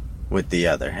with the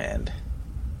other hand.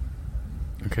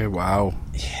 Okay, wow.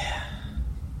 Yeah.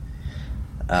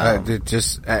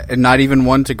 Just not even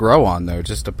one to grow on, though.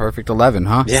 Just a perfect 11,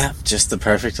 huh? Yeah, just the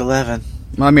perfect 11.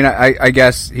 Well, I mean, I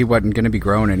guess he wasn't going to be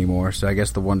grown anymore, so I guess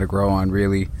the one to grow on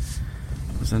really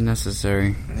was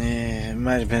unnecessary. Yeah, it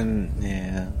might have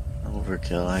been,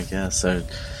 overkill, I guess. Or,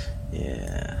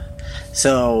 yeah.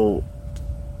 So,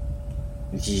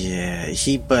 yeah,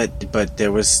 but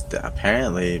there was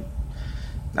apparently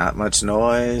not much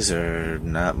noise or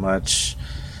not much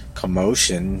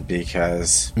commotion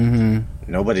because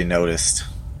nobody noticed.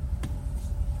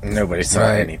 Nobody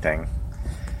saw anything.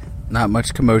 Not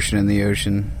much commotion in the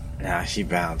ocean. Nah, he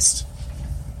bounced.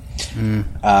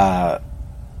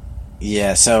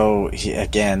 Yeah, so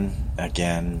again,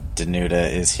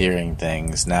 Danuta is hearing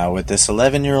things now with this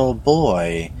 11-year-old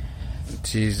boy.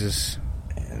 Jesus.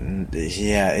 And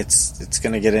yeah, it's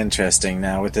gonna get interesting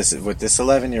now with this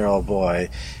 11-year-old boy.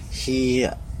 He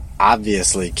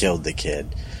obviously killed the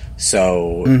kid.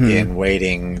 So in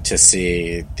waiting to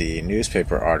see the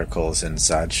newspaper articles and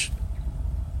such,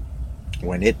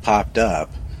 when it popped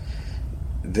up,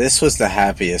 this was the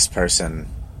happiest person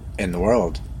in the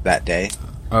world that day.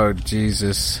 Oh,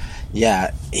 Jesus.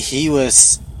 Yeah, he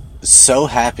was so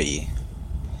happy.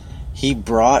 He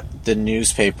brought the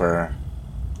newspaper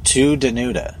to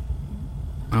Danuta.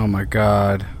 Oh, my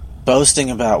God. Boasting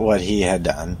about what he had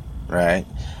done, right?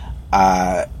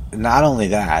 Not only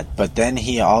that, but then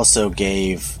he also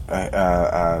gave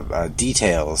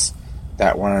details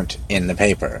that weren't in the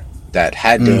paper. That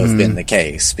had to have been the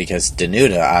case, because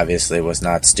Danuta obviously was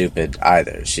not stupid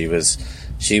either. She was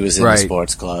in the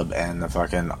sports club and the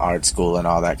fucking art school and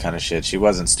all that kind of shit. She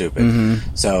wasn't stupid.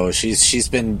 So she's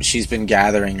been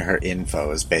gathering her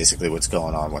info is basically what's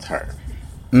going on with her.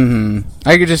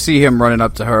 I could just see him running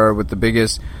up to her with the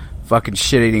biggest fucking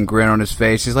shit-eating grin on his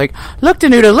face. He's like, look,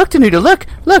 Danuta,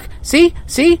 look, see,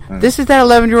 this is that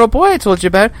 11-year-old boy I told you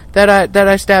about that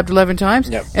I stabbed 11 times,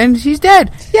 and he's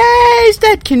dead. Yay, he's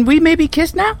dead. Can we maybe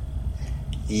kiss now?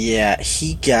 Yeah,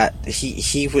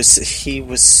 he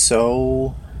was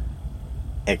so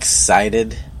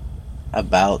excited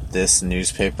about this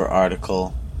newspaper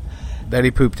article that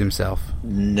he pooped himself.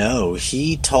 No,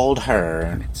 he told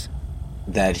her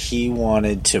that he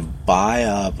wanted to buy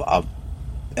up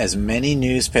as many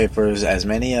newspapers, as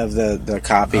many of the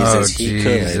copies as he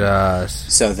could,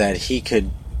 so that he could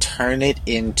turn it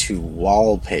into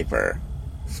wallpaper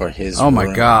for his room.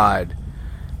 My God.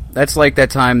 That's like that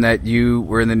time that you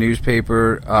were in the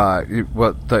newspaper,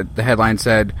 the headline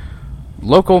said,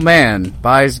 local man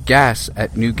buys gas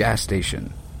at new gas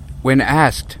station. When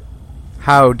asked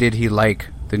how did he like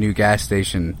the new gas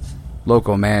station,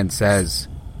 local man says,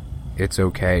 "It's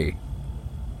okay."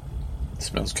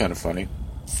 Smells kind of funny.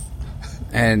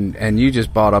 And you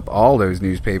just bought up all those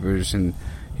newspapers, and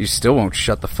you still won't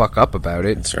shut the fuck up about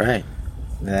it. That's right.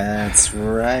 That's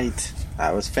right.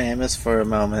 I was famous for a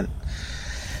moment.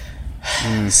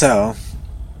 So,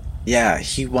 yeah,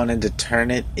 he wanted to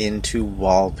turn it into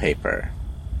wallpaper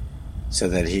so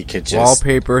that he could just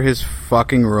Wallpaper his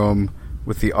fucking room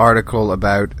with the article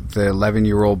about the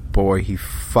 11-year-old boy he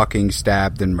fucking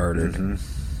stabbed and murdered.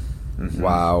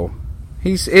 Wow.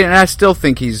 And I still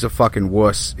think he's a fucking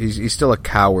wuss. He's still a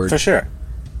coward. For sure.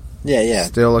 Yeah.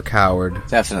 Still a coward.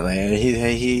 Definitely.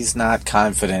 He's not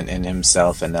confident in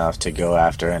himself enough to go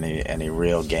after any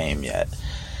real game yet.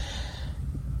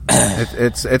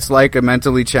 It's like a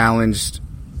mentally challenged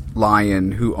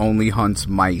lion who only hunts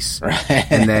mice, Right.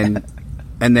 and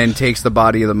then takes the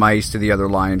body of the mice to the other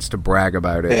lions to brag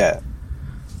about it. Yeah.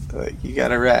 Like, you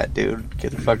got a rat, dude. Get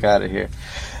the fuck out of here.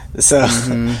 So,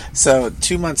 so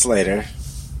 2 months later,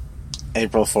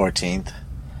 April 14th,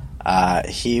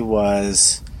 he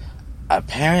was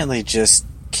apparently just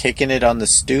kicking it on the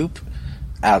stoop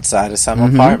outside of some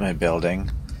apartment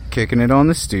building. Kicking it on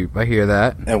the stoop. I hear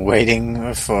that. And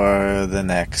waiting for the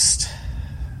next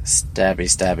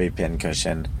stabby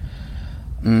pincushion.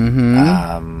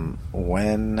 When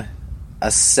a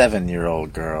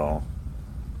 7-year-old girl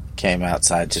came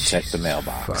outside to check the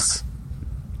mailbox. Fuck.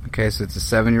 Okay, so it's a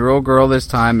 7-year-old girl this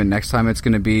time, and next time it's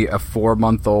going to be a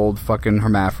 4-month-old fucking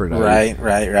hermaphrodite.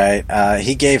 Right.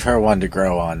 He gave her one to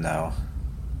grow on, though.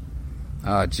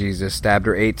 Oh, Jesus. Stabbed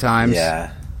her 8 times?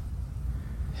 Yeah.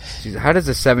 Jesus, how does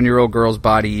a 7-year-old girl's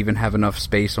body even have enough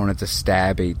space on it to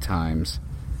stab 8 times?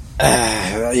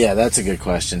 Yeah, that's a good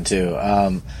question, too.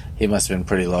 He must have been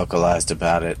pretty localized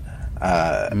about it.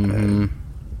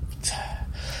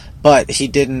 But he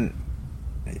didn't...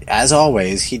 As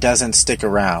always, he doesn't stick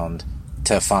around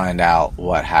to find out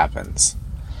what happens.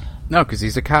 No, because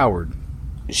he's a coward.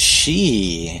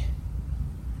 She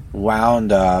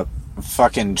wound up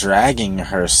fucking dragging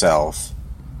herself.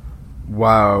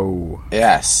 Wow.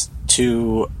 Yes,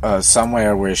 to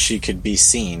somewhere where she could be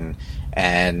seen,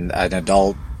 and an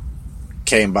adult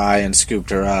came by and scooped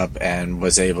her up and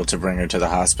was able to bring her to the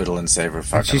hospital and save her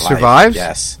fucking life. She survived?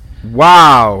 Yes.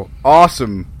 Wow.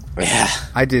 Awesome. Yeah.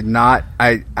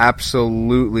 I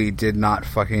absolutely did not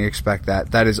fucking expect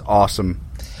that. That is awesome.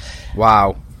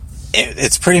 Wow.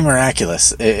 It's pretty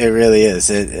miraculous. It really is.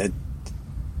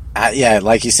 Yeah,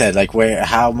 like you said, like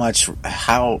how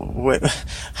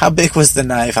big was the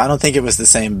knife? I don't think it was the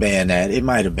same bayonet. It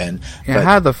might have been. Yeah, but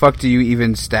how the fuck do you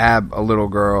even stab a little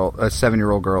girl, a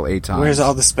 7-year-old girl, 8 times? where's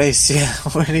all the space? Yeah,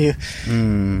 where do you...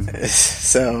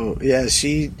 So, yeah,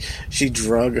 she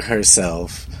drug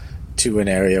herself to an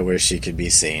area where she could be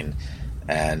seen.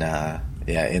 And,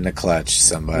 yeah, in the clutch,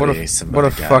 somebody what a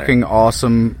got fucking her.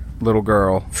 awesome little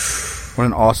girl. What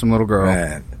an awesome little girl.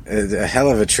 Man, a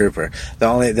hell of a trooper. The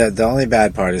only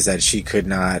bad part is that she could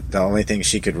not. The only thing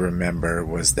she could remember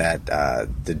was that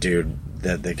the dude,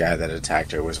 the guy that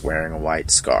attacked her, was wearing a white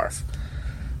scarf.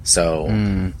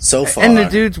 So so far, And the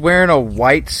dude's wearing a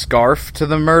white scarf to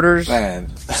the murders? man,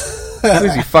 Who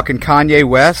is he, fucking Kanye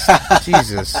West?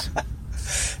 Jesus.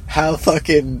 how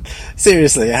fucking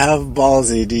seriously? How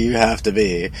ballsy do you have to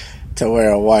be to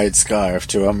wear a white scarf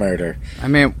to a murder? I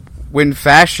mean, when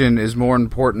fashion is more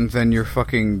important than your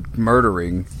fucking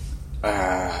murdering.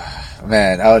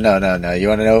 Man, oh no! You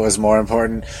want to know what was more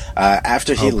important?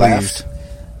 After he left,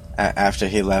 after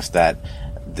he left that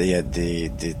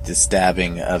the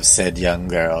stabbing of said young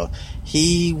girl,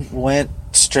 he went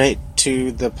straight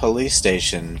to the police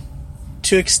station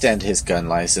to extend his gun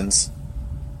license,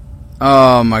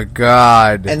 Oh my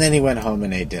god. and then he went home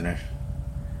and ate dinner.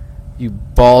 You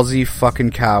ballsy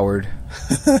fucking coward.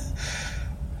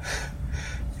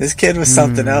 This kid was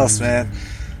something else, man.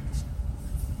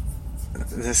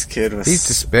 This kid was... He's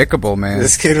despicable, man.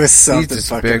 This kid was something He's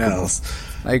fucking despicable. else.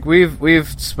 Like, we've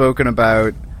spoken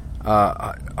about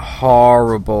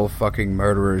horrible fucking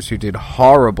murderers who did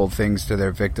horrible things to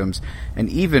their victims, and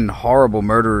even horrible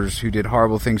murderers who did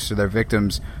horrible things to their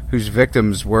victims, whose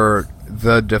victims were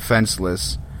the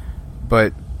defenseless.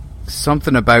 But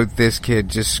something about this kid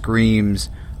just screams,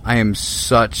 I am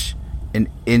such an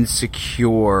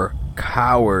insecure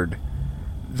coward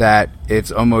that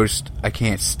it's almost, I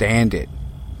can't stand it.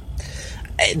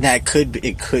 And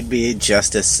it could be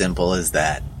just as simple as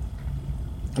that,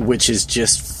 which is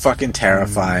just fucking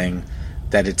terrifying.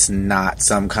 That it's not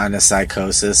some kind of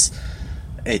psychosis.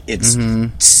 It's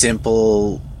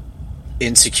simple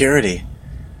insecurity.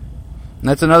 And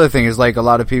that's another thing, is like a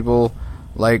lot of people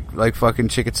like fucking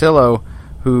Chikatilo,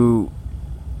 who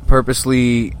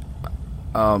purposely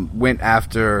went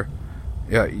after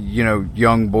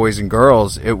young boys and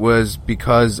girls. It was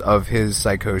because of his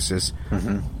psychosis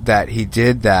that he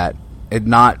did that, and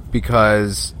not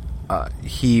because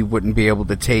he wouldn't be able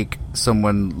to take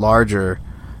someone larger.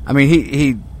 I mean,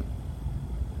 he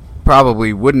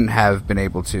probably wouldn't have been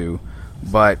able to,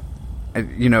 but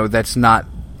that's not.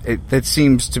 That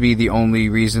seems to be the only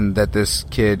reason that this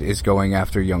kid is going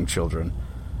after young children.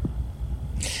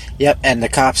 Yep, and the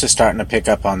cops are starting to pick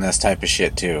up on this type of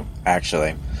shit too.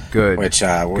 Actually, good. Which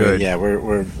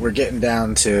we're getting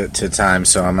down to time,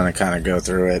 so I'm going to kind of go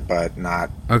through it, but not.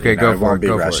 Okay, go for it. It won't be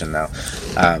go Russian though.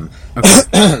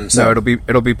 Okay. So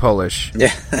it'll be Polish.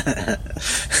 Yeah.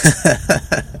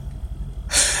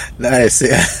 Nice.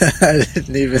 Yeah, I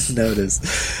didn't even notice.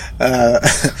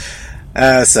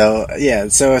 So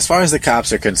as far as the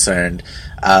cops are concerned,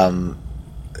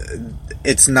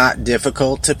 it's not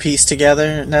difficult to piece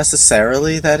together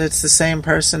necessarily that it's the same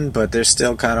person, but they're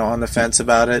still kind of on the fence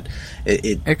about it.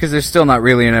 Because there's still not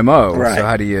really an MO. Right. So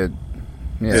how do you?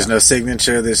 Yeah. There's no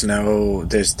signature. There's no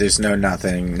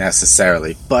nothing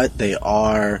necessarily, but there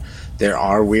are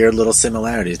weird little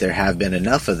similarities. There have been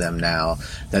enough of them now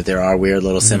that there are weird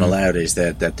little similarities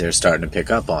that they're starting to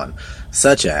pick up on,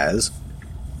 such as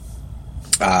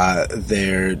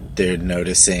they're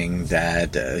noticing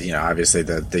that obviously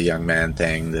the young man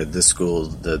thing, the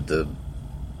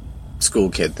school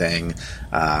kid thing.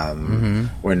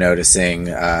 We're noticing,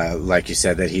 like you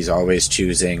said, that he's always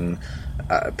choosing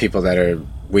people that are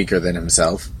weaker than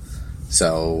himself.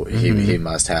 So he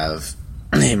must have.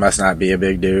 He must not be a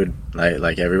big dude,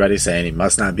 like everybody's saying. He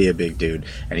must not be a big dude,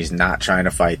 and he's not trying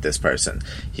to fight this person.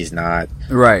 He's not.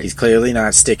 Right. He's clearly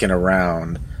not sticking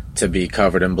around to be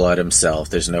covered in blood himself.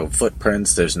 There's no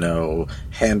footprints. There's no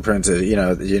handprints.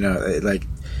 Like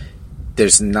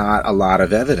there's not a lot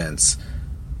of evidence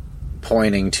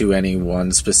pointing to any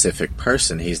one specific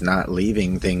person. He's not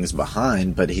leaving things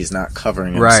behind, but he's not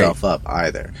covering himself up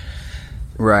either.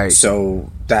 Right.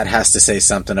 So that has to say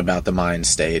something about the mind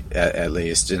state, at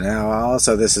least. And now,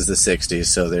 also, this is the 60s,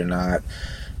 so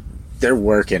they're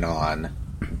working on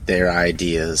their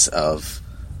ideas of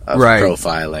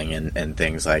profiling and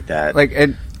things like that. Like,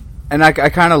 and I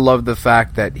kind of love the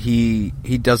fact that he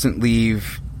doesn't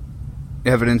leave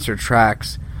evidence or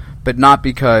tracks, but not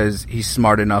because he's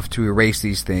smart enough to erase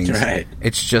these things. Right.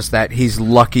 It's just that he's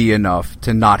lucky enough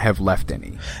to not have left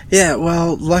any. Yeah,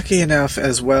 well, lucky enough,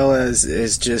 as well as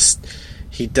is just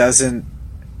he doesn't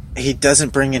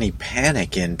bring any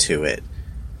panic into it.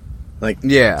 Like,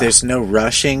 there's no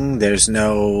rushing, there's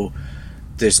no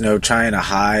trying to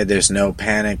hide, there's no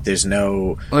panic, there's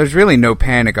really no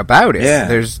panic about it. Yeah.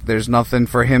 There's nothing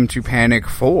for him to panic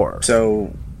for.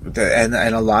 So and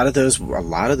a lot of those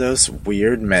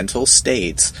weird mental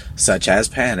states, such as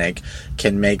panic,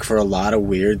 can make for a lot of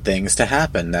weird things to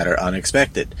happen that are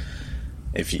unexpected.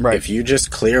 If you just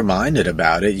clear-minded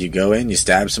about it, you go in, you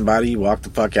stab somebody, you walk the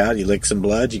fuck out, you lick some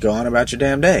blood, you go on about your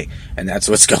damn day. And that's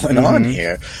what's going on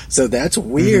here. So that's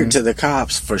weird to the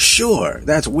cops, for sure.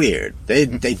 That's weird. They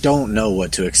don't know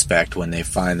what to expect when they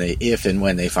finally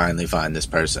find this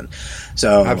person.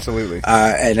 So absolutely.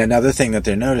 And another thing that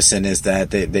they're noticing is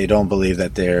that they don't believe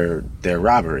that they're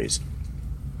robberies.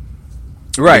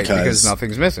 Right, because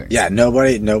nothing's missing. Yeah,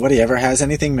 nobody ever has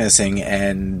anything missing,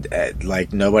 and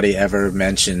nobody ever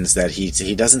mentions that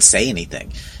he doesn't say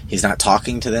anything. He's not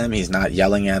talking to them. He's not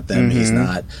yelling at them.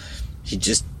 He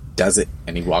just does it,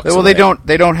 and he walks away.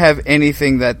 They don't have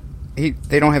anything that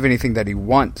he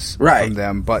wants from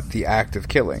them, but the act of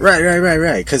killing.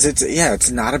 Right. Because it's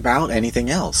not about anything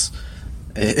else.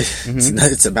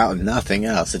 It's about nothing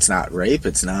else. It's not rape.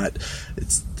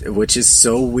 Which is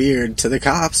so weird to the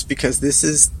cops, because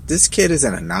this kid is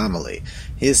an anomaly.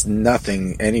 He is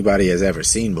nothing anybody has ever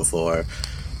seen before.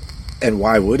 And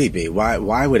why would he be?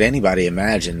 Why would anybody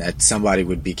imagine that somebody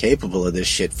would be capable of this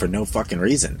shit for no fucking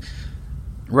reason?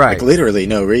 Right. Like, literally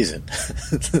no reason.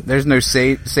 There's no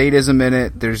sadism in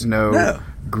it. There's no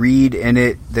greed in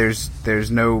it. There's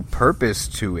no purpose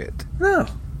to it. No.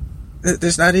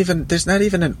 There's not even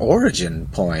an origin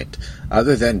point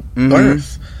other than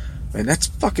birth. And that's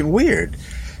fucking weird.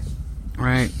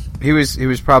 Right. He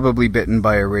was probably bitten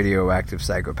by a radioactive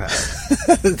psychopath.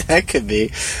 That could be.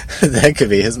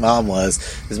 His mom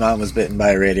was bitten by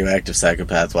a radioactive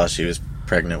psychopath while she was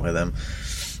pregnant with him.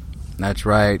 That's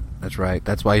right.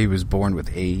 That's why he was born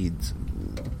with AIDS.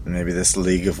 Maybe this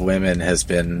League of Women has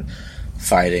been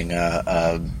fighting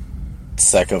a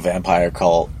psycho-vampire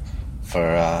cult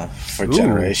for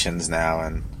generations now,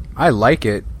 and I like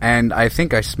it, and I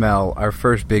think I smell our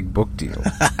first big book deal.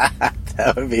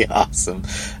 That would be awesome.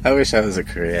 I wish I was a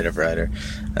creative writer.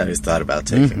 I always thought about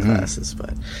taking classes,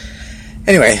 but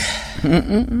anyway,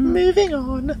 moving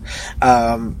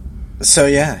on. So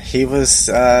yeah, he was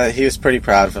pretty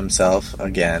proud of himself.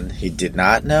 Again, he did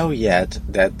not know yet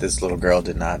that this little girl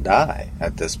did not die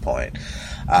at this point.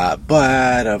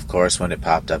 But of course, when it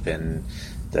popped up in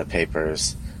the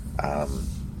papers,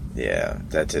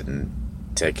 that didn't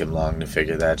take him long to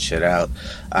figure that shit out.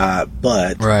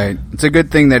 But right, it's a good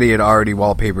thing that he had already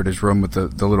wallpapered his room with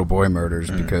the little boy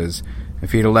murders, because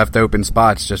if he'd have left open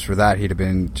spots just for that, he'd have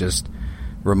been just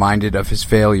reminded of his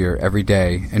failure every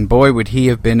day, and boy would he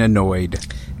have been annoyed.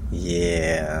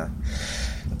 Yeah,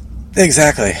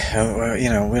 exactly. We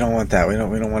don't want that. We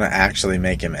don't want to actually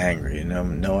make him angry.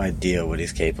 No idea what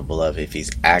he's capable of if he's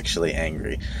actually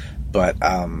angry. But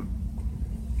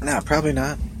no, probably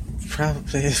not.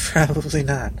 Probably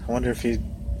not. I wonder if he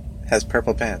has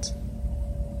purple pants.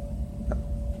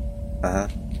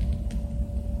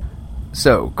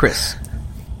 So, Chris,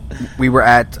 we were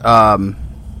at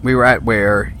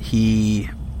where he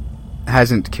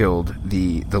hasn't killed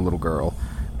the little girl,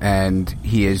 and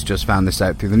he has just found this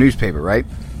out through the newspaper, right?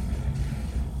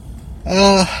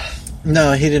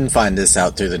 No, he didn't find this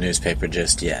out through the newspaper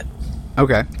just yet.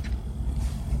 Okay.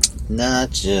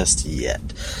 Not just yet.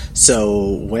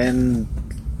 So, when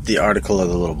the article of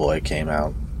the little boy came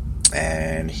out,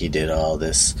 and he did all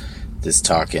this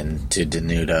talking to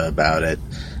Danuta about it,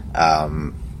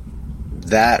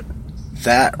 that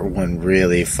one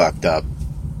really fucked up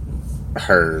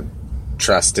her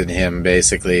trust in him,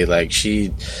 basically. Like,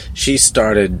 she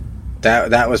started...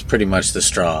 That was pretty much the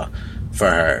straw for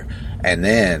her. And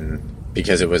then,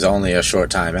 because it was only a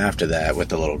short time after that with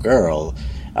the little girl,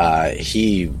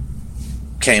 he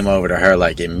came over to her,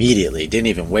 like, immediately, didn't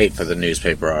even wait for the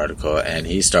newspaper article, and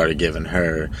he started giving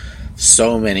her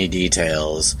so many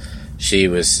details.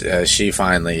 She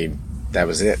finally... That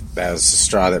was it. That was the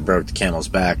straw that broke the camel's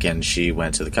back, and she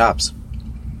went to the cops.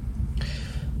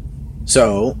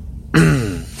 So,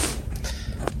 June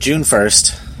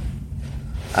 1st,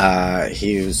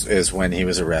 is when he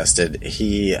was arrested.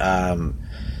 He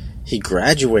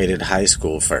graduated high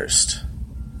school first.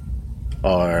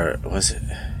 Or was it?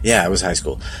 Yeah, it was high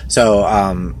school. So,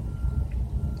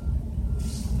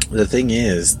 the thing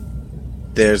is,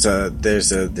 there's a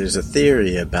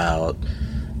theory about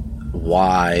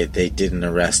why they didn't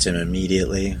arrest him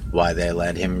immediately, why they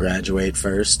let him graduate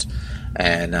first,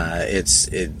 and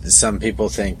some people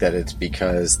think that it's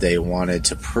because they wanted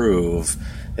to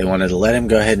let him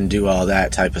go ahead and do all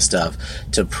that type of stuff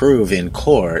to prove in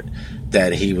court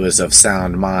that he was of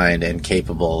sound mind and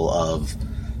capable of,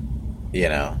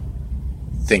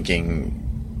 thinking,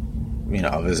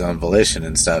 of his own volition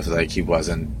and stuff. Like, he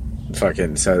wasn't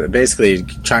fucking... So basically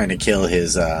trying to kill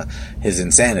his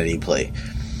insanity plea.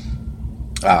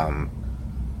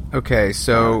 Okay,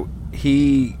 so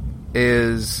he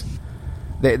is...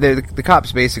 The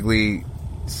cops basically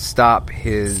stop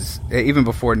his... Even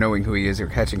before knowing who he is or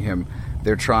catching him,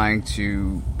 they're trying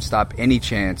to stop any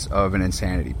chance of an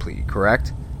insanity plea,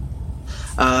 correct?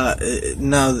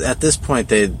 No, at this point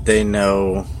they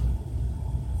know...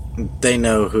 They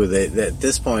know who they... At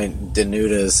this point,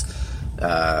 Danuta's...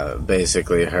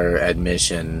 basically her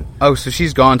admission... Oh, so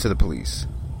she's gone to the police.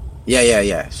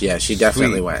 Yeah, she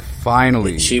definitely Sweet. went.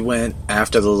 Finally. She went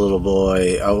after the little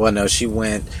boy. Oh, well, no, she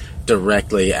went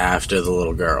directly after the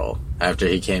little girl. After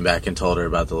he came back and told her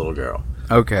about the little girl.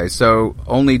 Okay, so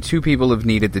only 2 people have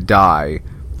needed to die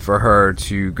for her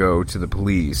to go to the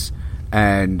police,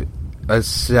 and a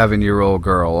 7-year-old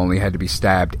girl only had to be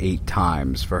stabbed 8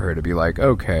 times for her to be like,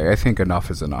 okay, I think enough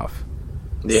is enough.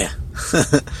 Yeah.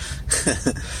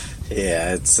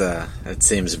 Yeah, it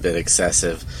seems a bit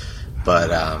excessive.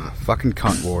 But fucking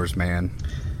cunt wars, man.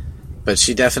 But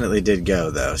she definitely did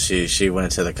go, though. She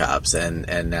went to the cops, and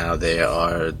now they're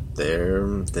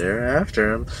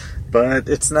after him. But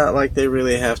it's not like they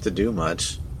really have to do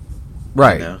much,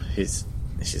 right? She's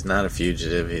not a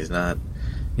fugitive. He's not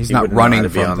running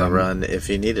from on the run if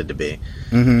he needed to be.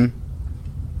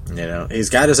 Mm-hmm. He's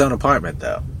got his own apartment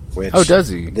though. Which, oh, does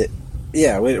he?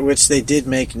 Which they did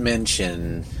make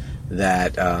mention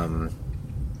that.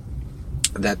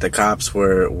 That the cops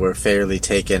were fairly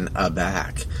taken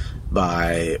aback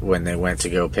by when they went to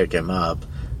go pick him up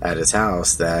at his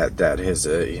house. That his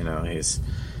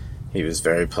he was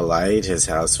very polite. His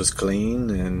house was clean,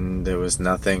 and there was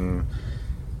nothing.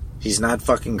 He's not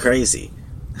fucking crazy.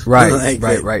 Right,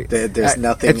 right. There's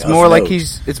nothing. It's more like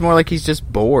he's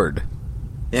just bored.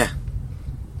 Yeah.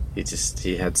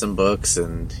 He had some books,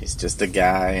 and he's just a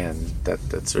guy, and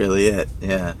that's really it.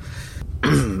 Yeah.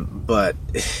 But,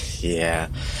 yeah.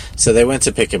 So they went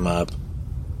to pick him up,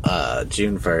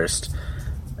 June 1st,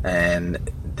 and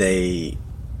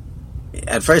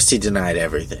at first he denied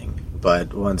everything,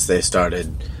 but once they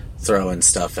started throwing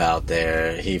stuff out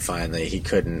there, he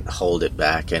couldn't hold it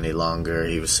back any longer.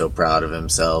 He was so proud of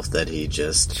himself that he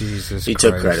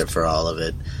took credit for all of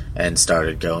it and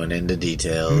started going into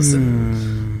details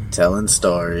and telling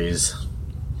stories.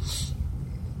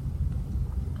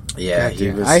 Yeah,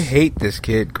 I hate this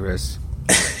kid, Chris.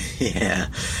 Yeah.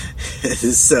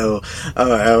 So,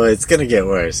 it's gonna get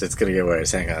worse. It's gonna get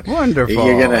worse. Hang on. Wonderful.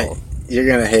 You're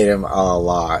gonna hate him a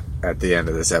lot at the end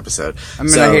of this episode. I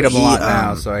mean, I hate him a lot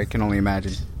now, so I can only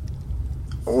imagine.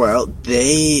 Well,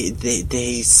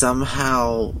 they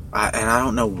somehow, and I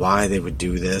don't know why they would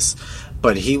do this,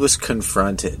 but he was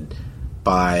confronted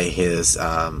by his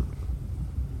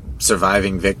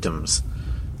surviving victims.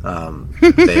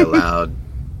 They allowed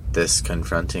this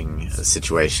confronting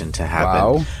situation to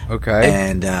happen. Wow. Okay.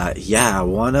 And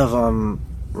one of them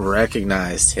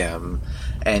recognized him,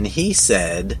 and he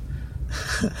said,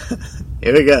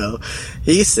 here we go.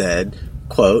 He said,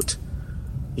 quote,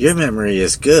 "Your memory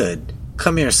is good.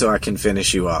 Come here so I can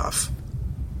finish you off."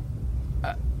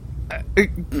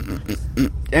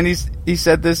 And he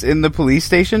said this in the police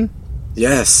station?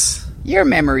 Yes. "Your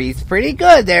memory's pretty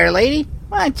good there, lady.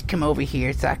 Why don't you come over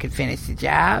here so I can finish the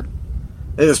job?"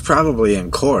 It was probably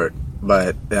in court,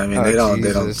 but I mean they don't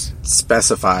Jesus.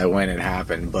 specify when it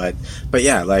happened, but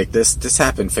yeah, like this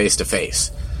happened face to face.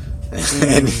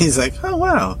 And he's like, "Oh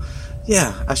wow.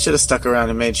 Yeah, I should have stuck around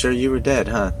and made sure you were dead,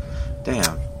 huh?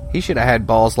 Damn. He should have had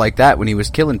balls like that when he was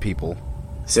killing people.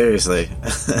 Seriously."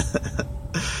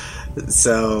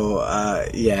 So,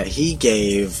 he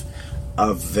gave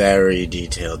a very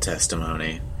detailed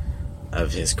testimony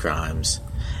of his crimes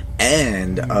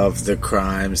and of the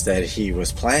crimes that he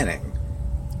was planning.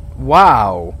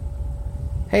 Wow.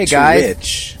 Hey To guys,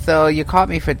 which- so you caught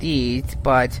me for these,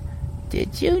 but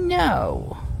did you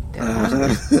know that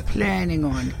I'm planning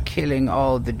on killing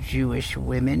all the Jewish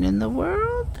women in the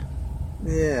world?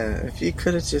 Yeah, if you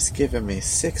could have just given me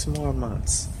 6 more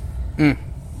months.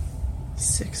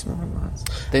 6 more months.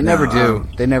 They never do.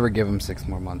 They never give him 6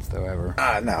 more months, though, ever.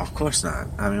 No, of course not.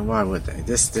 I mean, why would they?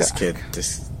 This kid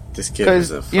was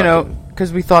Because, a fucking...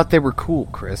 because we thought they were cool,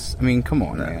 Chris. I mean, come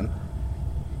on, man.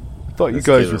 I thought you This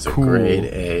guys kid were was cool. a grade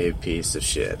A piece of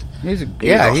shit. He's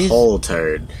a whole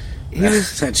turd. He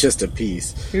was Not just a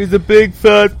piece. he was a big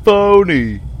fat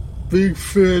phony. Big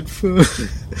fat phony.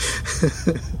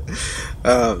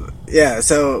 So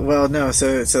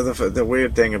the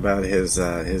weird thing about his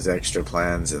extra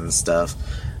plans and stuff,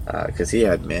 because he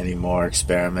had many more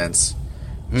experiments,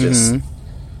 just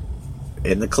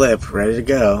in the clip, ready to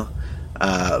go.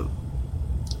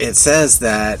 It says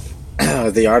that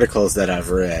the articles that I've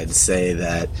read say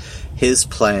that his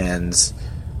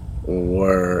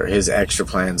extra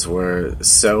plans were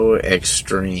so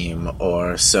extreme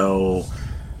or so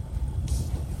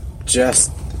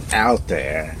just out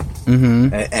there.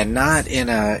 And not in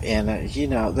a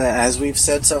as we've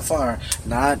said so far,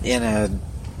 not in a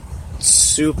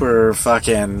super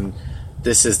fucking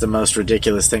this is the most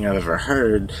ridiculous thing I've ever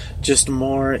heard, just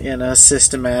more in a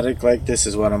systematic, like, this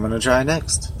is what I'm going to try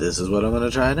next. This is what I'm going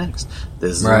to try next.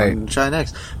 This is what I'm going to try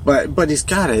next. But he's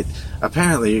got it,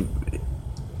 apparently,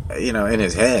 in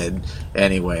his head,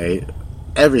 anyway,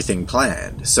 everything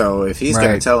planned. So if he's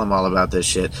going to tell him all about this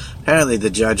shit, apparently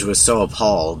the judge was so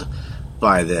appalled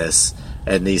by this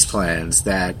and these plans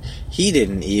that he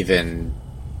didn't even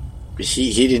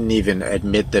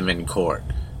admit them in court.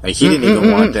 Like, he didn't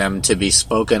even want them to be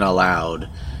spoken aloud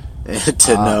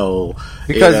to know,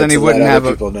 because then he wouldn't have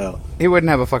people know. He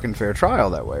wouldn't have a fucking fair trial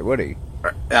that way, would he?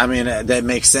 I mean, that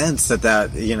makes sense.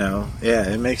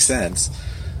 It makes sense.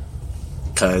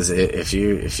 Because if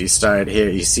you start here,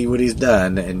 you see what he's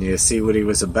done, and you see what he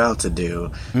was about to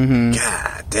do.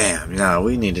 God damn!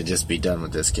 We need to just be done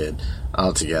with this kid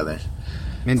altogether.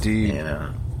 Indeed.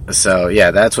 So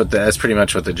yeah, that's pretty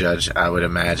much what the judge, I would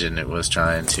imagine, it was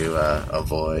trying to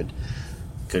avoid.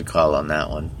 Good call on that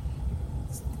one.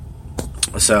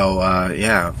 So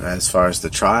as far as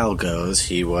the trial goes,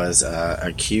 he was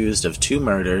accused of 2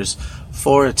 murders,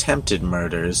 4 attempted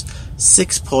murders,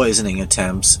 6 poisoning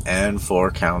attempts, and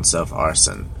 4 counts of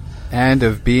arson. And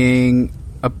of being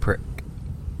a prick.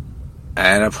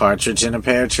 And a partridge in a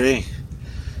pear tree.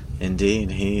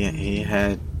 Indeed, he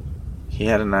had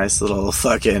a nice little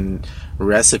fucking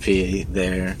recipe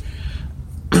there.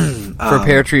 For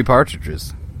pear tree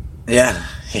partridges. Yeah.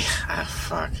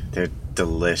 Fuck. They're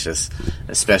delicious.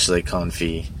 Especially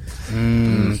confit.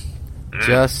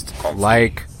 Just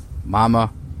like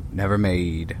Mama never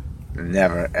made.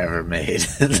 Never ever made.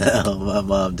 No, my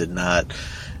mom did not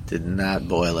Did not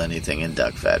boil anything in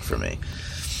duck fat for me.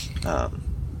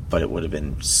 But it would have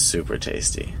been super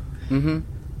tasty. Mm-hmm.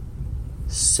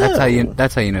 So,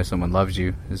 That's how you know someone loves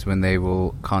you, is when they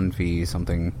will confit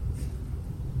something.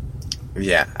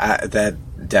 yeah, that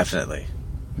definitely.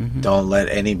 Mm-hmm. Don't let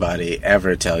anybody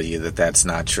ever tell you that that's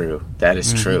not true. That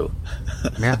is true.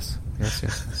 Yes.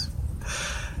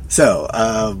 So,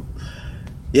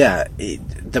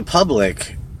 the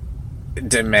public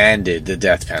demanded the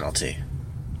death penalty.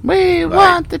 We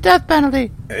want the death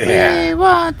penalty. Yeah. We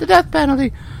want the death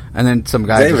penalty. And then some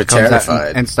guy They were just comes out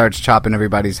terrified. and starts chopping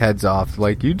everybody's heads off.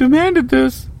 Like, you demanded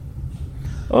this.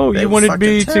 Oh, They you were wanted fucking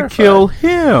me to terrified. kill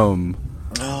him.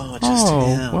 Oh, just Oh,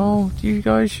 him. well, you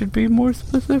guys should be more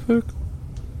specific.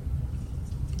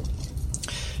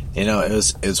 You know,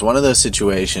 it's one of those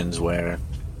situations where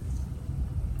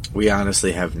we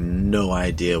honestly have no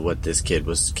idea what this kid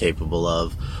was capable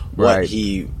of. What Right.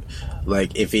 he,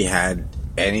 like, if he had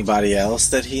anybody else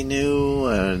that he knew,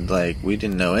 and like, we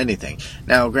didn't know anything.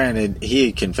 Now, granted,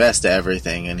 he confessed to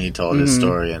everything and he told his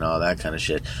story and all that kind of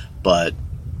shit, but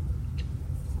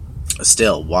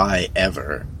still, why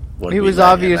ever would He we was let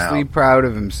him obviously out? proud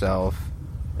of himself.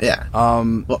 Yeah.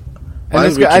 Well, Why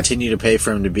this would we guy- continue to pay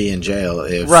for him to be in jail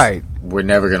if Right. we're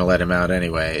never going to let him out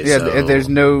anyway? Yeah, so. there's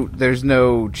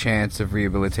no chance of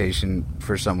rehabilitation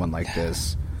for someone like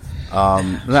this.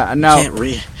 Now,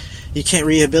 You can't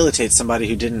rehabilitate somebody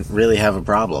who didn't really have a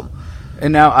problem.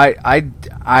 and now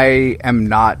I am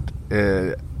not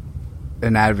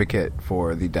an advocate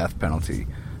for the death penalty,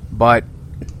 but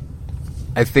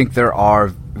I think there are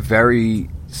very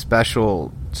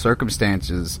special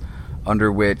circumstances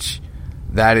under which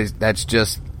that's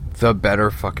just the better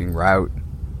fucking route.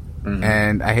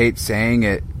 And I hate saying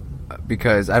it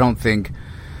because I don't think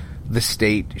the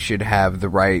state should have the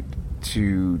right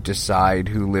to decide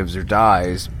who lives or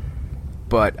dies.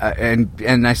 But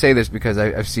and I say this because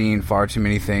I've seen far too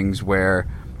many things where,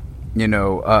 you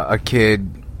know, a kid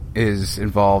is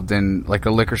involved in like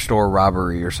a liquor store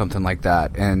robbery or something like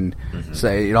that, and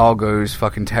say it all goes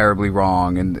fucking terribly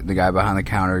wrong, and the guy behind the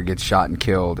counter gets shot and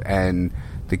killed, and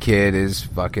the kid is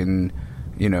fucking,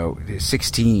 you know,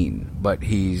 16, but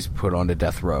he's put onto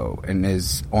death row and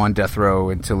is on death row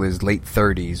until his late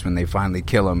 30s when they finally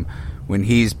kill him, when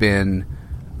he's been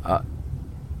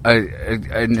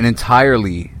an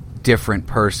entirely different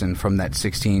person from that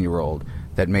 16-year-old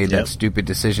that made that stupid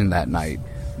decision that night.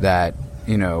 That,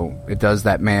 you know, does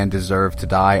that man deserve to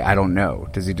die? I don't know.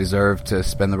 Does he deserve to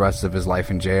spend the rest of his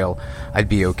life in jail? I'd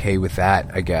be okay with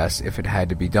that, I guess, if it had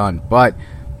to be done. But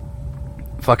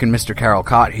fucking Mr. Carol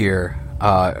Cott here,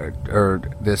 or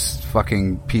this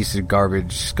fucking piece of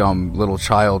garbage scum little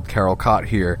child Carol Cott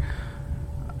here,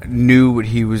 knew what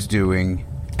he was doing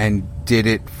and did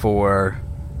it for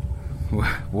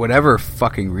whatever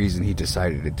fucking reason he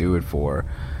decided to do it for.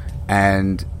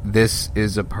 And this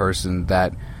is a person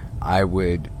that I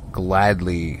would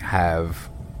gladly have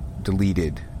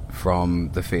deleted from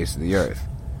the face of the earth.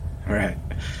 Right.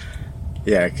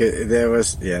 Yeah, there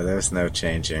was no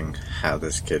changing how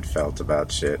this kid felt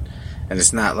about shit. And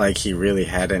it's not like he really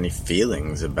had any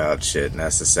feelings about shit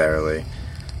necessarily.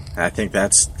 I think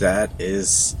that's a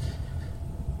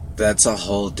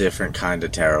whole different kind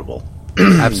of terrible.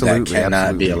 Absolutely. That cannot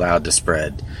absolutely. be allowed to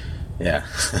spread. Yeah.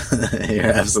 You're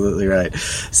absolutely right.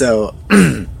 So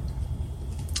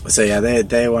yeah,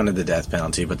 they wanted the death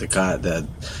penalty, but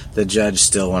the judge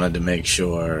still wanted to make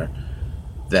sure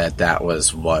that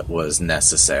was what was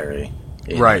necessary.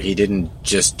 Right. He didn't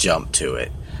just jump to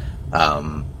it.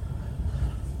 But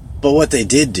what they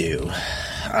did do,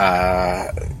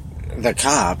 the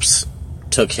cops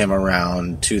took him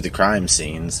around to the crime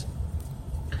scenes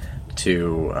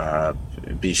to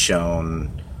be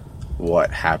shown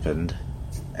what happened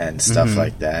and stuff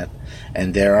like that.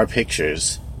 And there are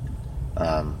pictures.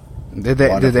 Did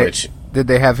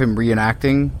they have him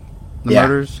reenacting the Yeah.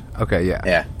 murders? Okay, yeah.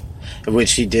 Yeah.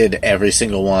 Which he did every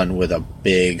single one with a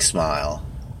big smile.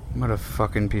 What a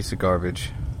fucking piece of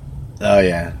garbage. Oh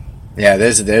yeah. Yeah,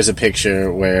 there's a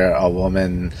picture where a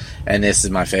woman, and this is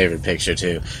my favorite picture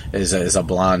too, is a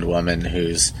blonde woman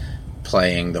who's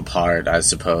playing the part, I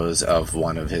suppose, of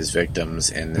one of his victims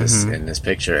in this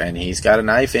picture, and he's got a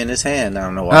knife in his hand. I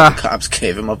don't know why the cops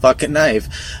gave him a fucking knife,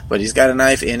 but he's got a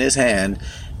knife in his hand.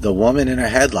 The woman in her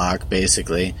headlock,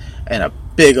 basically, and a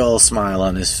big old smile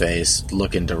on his face,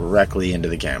 looking directly into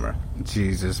the camera.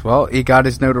 Jesus. Well, he got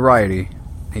his notoriety.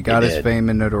 He got his did. fame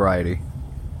and notoriety.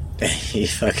 He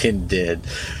fucking did.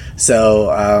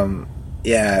 So,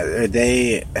 yeah,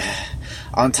 they,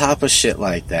 on top of shit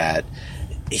like that,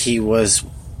 he was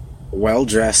well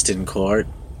dressed in court.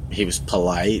 He was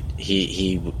polite.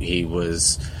 He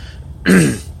was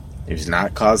He was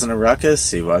not causing a ruckus.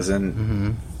 He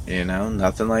wasn't,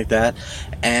 nothing like that.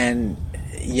 And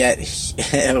yet,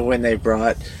 when they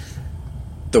brought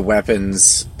the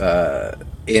weapons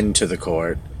into the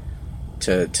court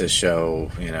to show,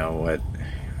 what,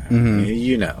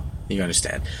 you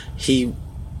understand. He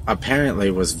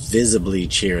apparently was visibly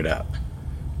cheered up.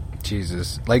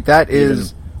 Jesus, like that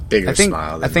is bigger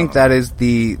smile. I think that is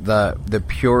the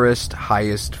purest,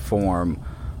 highest form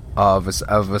of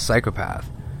a psychopath,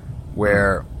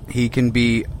 where he can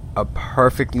be a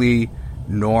perfectly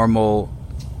normal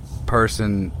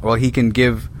person. Well, he can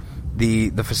give the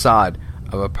facade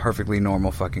of a perfectly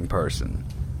normal fucking person,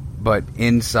 but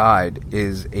inside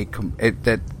is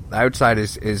that outside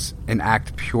is an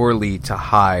act purely to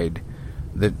hide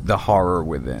the horror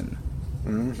within.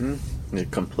 A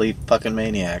complete fucking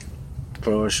maniac,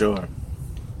 for sure.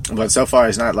 But so far,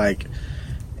 he's not like,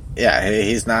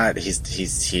 he's not.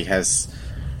 He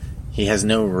has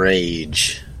no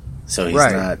rage, so he's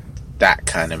not that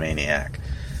kind of maniac.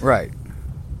 Right.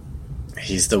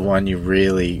 He's the one you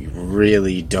really,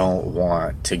 really don't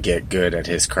want to get good at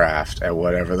his craft, at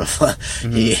whatever the fuck.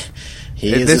 He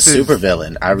is a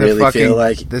supervillain. I really feel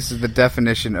like this is the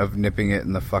definition of nipping it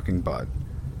in the fucking bud.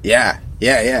 Yeah.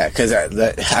 Because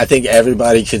I think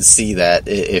everybody could see that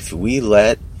if we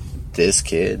let this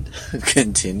kid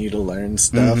continue to learn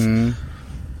stuff,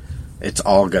 it's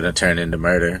all going to turn into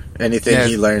murder. Anything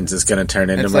he learns is going to turn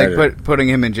into murder. It's like putting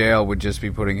him in jail would just be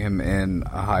putting him in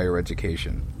a higher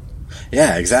education.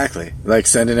 Yeah, exactly. Like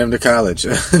sending him to college.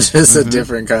 Just a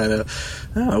different kind of,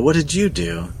 what did you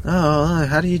do? Oh,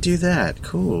 how do you do that?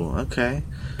 Cool, okay.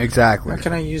 Exactly. How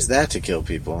can I use that to kill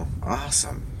people?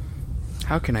 Awesome.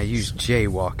 How can I use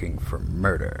jaywalking for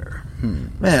murder?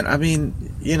 Man, I mean,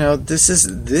 this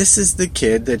is the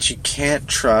kid that you can't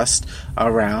trust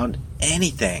around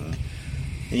anything.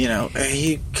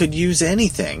 He could use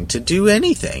anything to do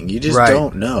anything. You just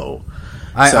don't know.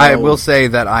 I will say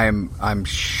that I'm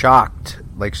shocked,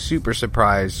 like super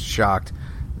surprised, shocked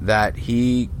that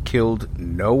he killed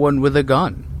no one with a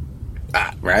gun.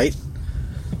 Right?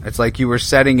 It's like you were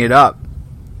setting it up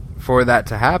for that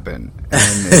to happen,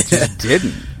 and it just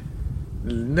didn't.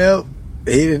 Nope,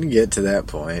 he didn't get to that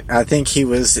point. I think he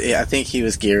was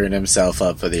gearing himself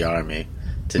up for the army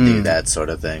to do that sort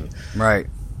of thing. Right.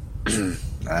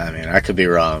 I mean, I could be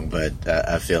wrong, but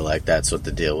I feel like that's what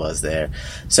the deal was there.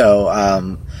 So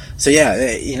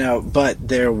yeah, but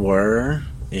there were,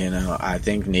 I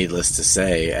think, needless to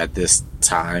say, at this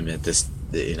time, at this,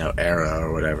 era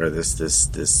or whatever, this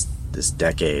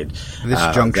decade,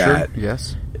 this juncture,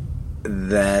 yes,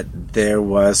 that there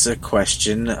was a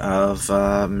question of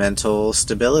mental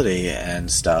stability and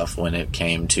stuff when it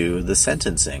came to the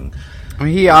sentencing. I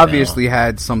mean, he obviously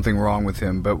had something wrong with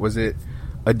him, but was it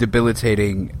a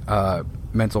debilitating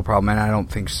mental problem? And I don't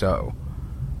think so.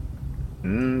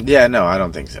 Yeah, no, I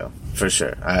don't think so. For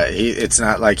sure. It's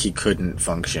not like he couldn't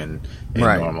function in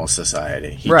normal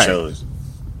society. He chose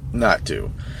not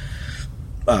to.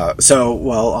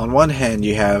 On one hand,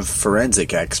 you have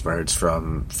forensic experts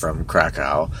from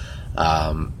Krakow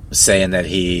saying that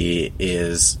he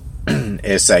is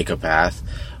a psychopath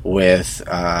with,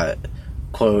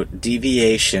 quote,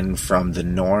 deviation from the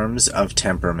norms of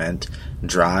temperament,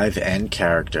 drive, and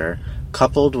character,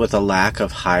 coupled with a lack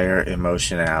of higher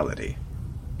emotionality.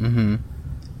 No.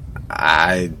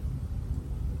 I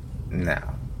mean,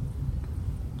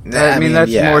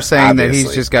 that's more saying that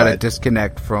he's just got a but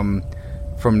disconnect from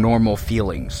normal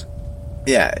feelings.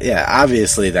 Yeah,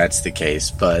 obviously that's the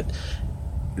case, but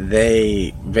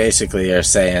they basically are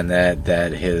saying that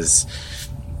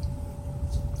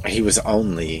he was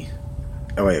only...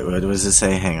 Oh, wait, what does it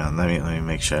say? Hang on, let me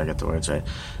make sure I get the words right.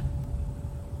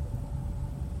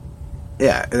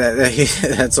 Yeah,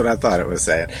 that's what I thought it was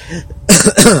saying.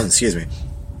 Excuse me.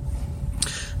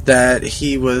 That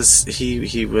he was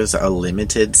a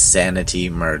limited sanity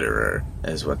murderer,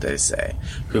 is what they say,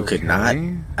 who could not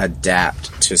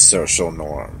adapt to social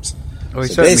norms. Well, he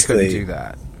certainly couldn't do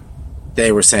that.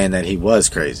 They were saying that he was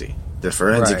crazy. The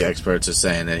forensic experts are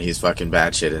saying that he's fucking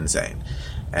batshit insane,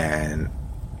 and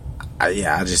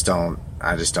I just don't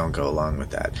go along with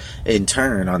that. In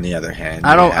turn, on the other hand,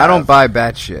 I don't buy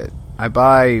batshit. I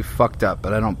buy fucked up,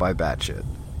 but I don't buy batshit.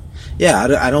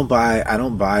 Yeah, I don't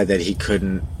buy that he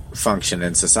couldn't function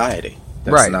in society.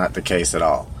 That's not the case at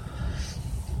all.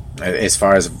 As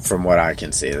far as from what I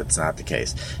can see, that's not the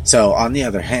case. So, on the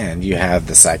other hand, you have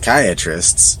the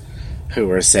psychiatrists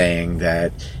who are saying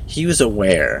that he was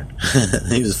aware,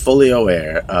 he was fully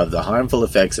aware of the harmful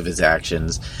effects of his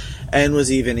actions, and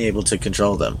was even able to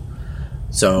control them.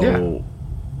 So,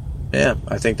 yeah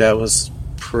I think that was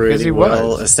pretty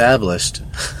well established.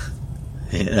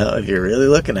 If you're really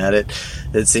looking at it,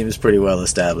 it seems pretty well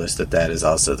established that is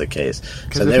also the case.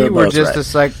 So if he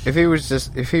were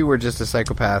just if he were just a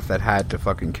psychopath that had to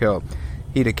fucking kill,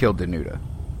 he'd have killed Danuta.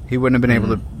 He wouldn't have been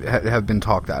able to have been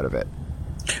talked out of it.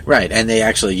 Right, and they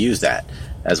actually use that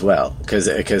as well, because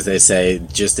they say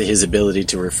just his ability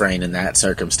to refrain in that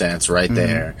circumstance right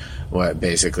there, what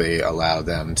basically allowed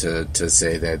them to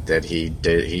say that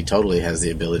he totally has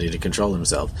the ability to control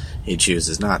himself. He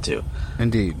chooses not to.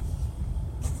 Indeed.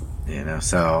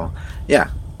 So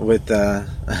yeah, with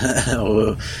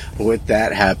with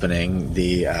that happening,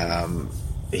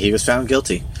 he was found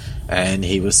guilty, and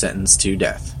he was sentenced to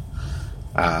death.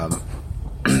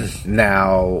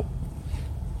 Now,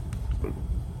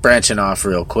 branching off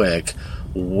real quick,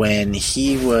 when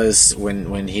he was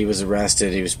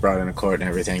arrested, he was brought into court and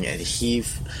everything, and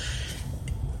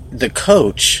the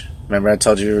coach. Remember, I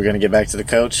told you we were going to get back to the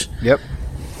coach. Yep.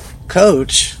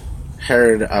 Coach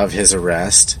heard of his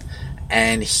arrest,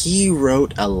 and he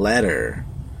wrote a letter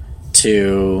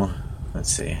to. Let's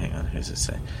see. Hang on. Who does it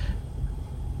say?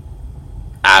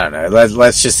 I don't know.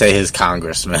 Let's just say his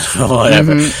congressman or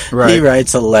whatever. Right. He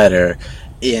writes a letter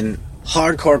in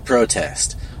hardcore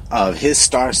protest of his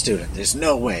star student. There's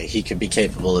no way he could be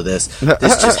capable of this.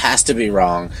 This just has to be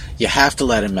wrong. You have to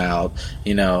let him out.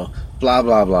 Blah,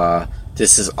 blah, blah.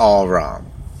 This is all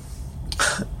wrong.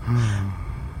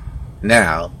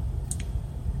 Now,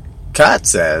 Cott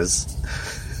says,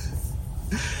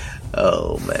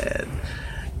 oh man.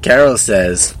 Carol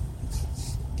says,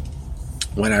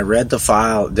 when I read the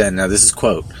file, now this is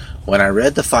quote, when I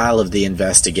read the file of the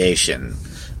investigation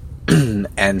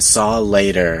and saw a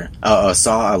letter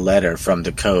from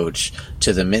the coach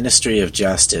to the Ministry of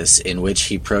Justice in which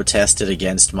he protested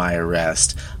against my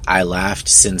arrest, I laughed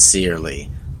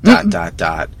sincerely. ...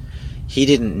 He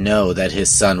didn't know that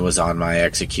his son was on my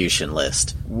execution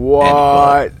list.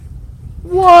 What?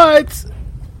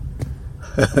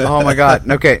 Oh my god.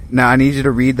 Okay, now I need you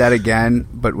to read that again,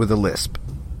 but with a lisp.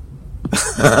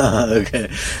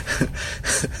 Okay.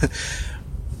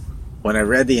 When I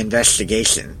read the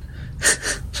investigation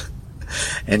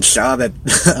and saw that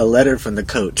a letter from the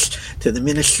coach to the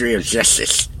Ministry of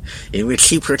Justice in which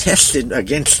he protested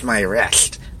against my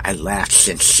arrest, I laughed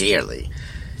sincerely.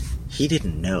 He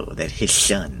didn't know that his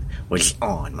son was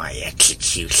on my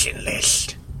execution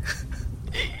list.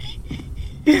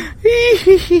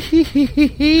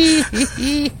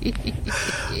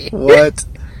 What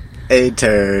a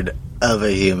turd of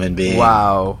a human being.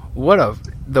 Wow.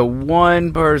 The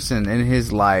one person in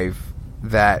his life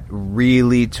that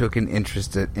really took an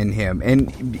interest in him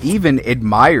and even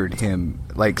admired him,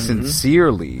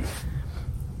 sincerely.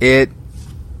 It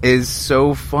is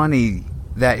so funny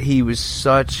that he was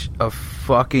such a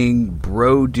fucking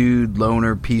bro dude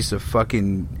loner piece of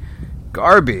fucking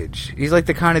garbage. He's like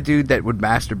the kind of dude that would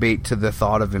masturbate to the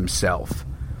thought of himself.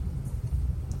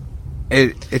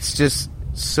 It's just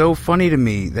so funny to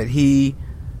me that he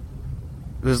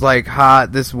was like,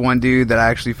 this one dude that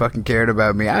actually fucking cared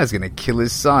about me, I was gonna kill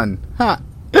his son.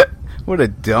 What a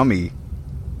dummy.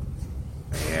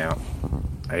 Yeah.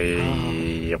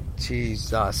 Yep.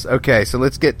 Jesus. Okay, so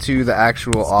let's get to the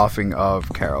actual offing of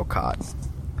Carol Cott.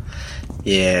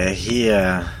 Yeah,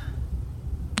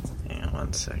 hang on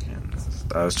 1 second.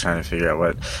 I was trying to figure out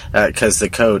what, because the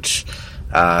coach,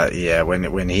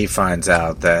 when he finds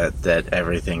out that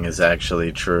everything is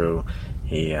actually true,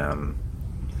 he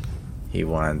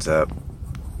winds up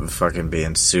fucking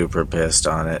being super pissed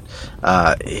on it.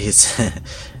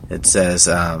 It says,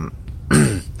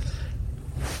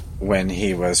 when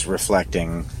he was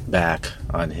reflecting back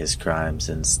on his crimes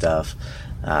and stuff,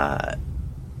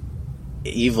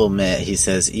 evil men, he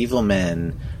says, evil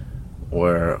men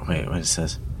were, what it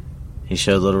says? He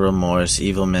showed little remorse.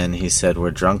 Evil men, he said,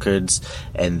 were drunkards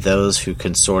and those who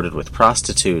consorted with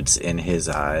prostitutes in his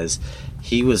eyes.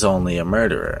 He was only a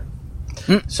murderer.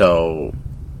 So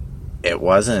it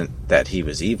wasn't that he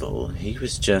was evil. He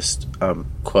was just,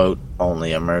 quote,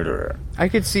 only a murderer. I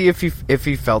could see if he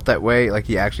felt that way, like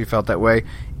he actually felt that way,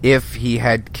 if he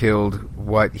had killed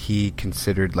what he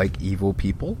considered like evil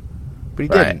people. But he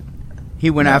didn't. He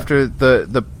went after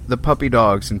the puppy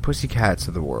dogs and pussycats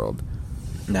of the world.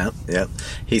 No, yep.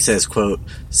 He says, quote,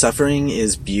 suffering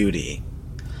is beauty.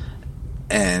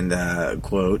 And,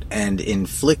 quote, and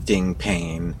inflicting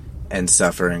pain and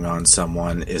suffering on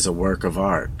someone is a work of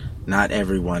art. Not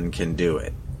everyone can do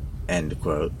it. End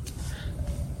quote.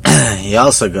 He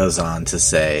also goes on to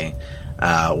say,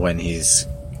 when he's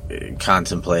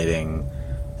contemplating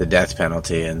the death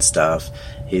penalty and stuff,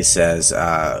 he says,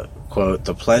 quote,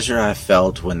 the pleasure I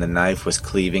felt when the knife was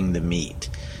cleaving the meat.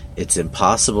 It's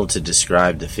impossible to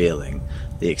describe the feeling.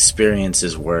 The experience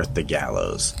is worth the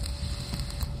gallows.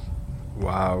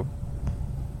 Wow.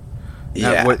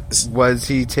 Yeah. Now, what, was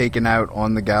he taken out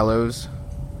on the gallows?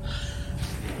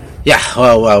 Yeah,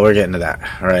 well, we're getting to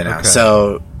that right now. Okay.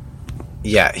 So,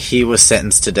 yeah, he was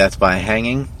sentenced to death by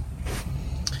hanging.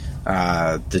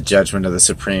 The judgment of the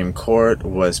Supreme Court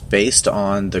was based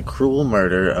on the cruel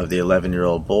murder of the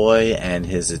 11-year-old boy and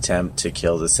his attempt to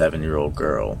kill the 7-year-old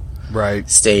girl. Right.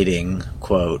 Stating,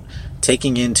 quote,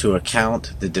 taking into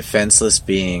account the defenseless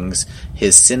beings,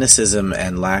 his cynicism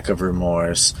and lack of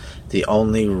remorse, the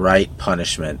only right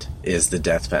punishment is the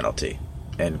death penalty,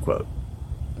 end quote.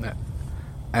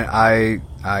 And I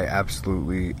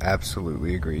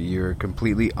absolutely agree. You're a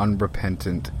completely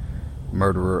unrepentant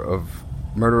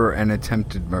murderer and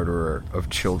attempted murderer of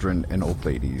children and old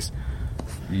ladies.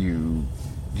 You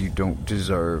don't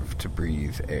deserve to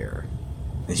breathe air.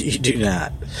 You do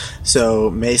not. So,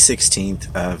 May 16th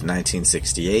of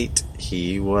 1968,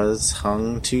 he was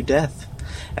hung to death.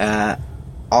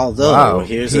 Although, Wow.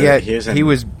 he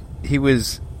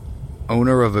was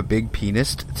owner of a big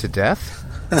penis to death.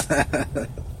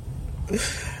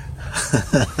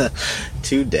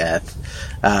 to death.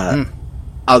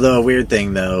 Although a weird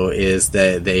thing though is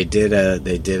that they did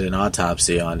an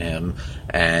autopsy on him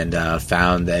and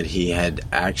found that he had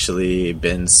actually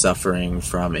been suffering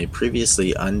from a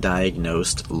previously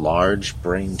undiagnosed large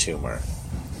brain tumor.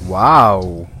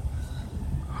 Wow.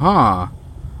 Huh.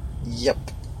 Yep.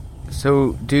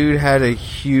 So, dude had a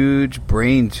huge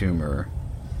brain tumor.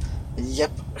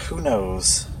 Yep. Who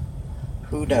knows?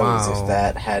 Who knows Wow. if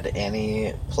that had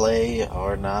any play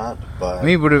or not? But I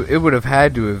mean, it would have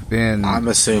had to have been I'm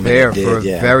assuming there it did, for a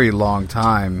yeah. very long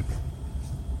time.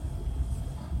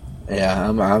 yeah,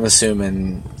 I'm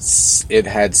assuming it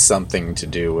had something to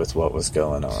do with what was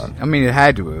going on. I mean, it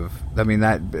had to have. I mean,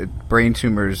 that brain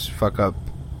tumors fuck up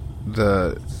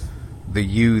the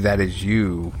you that is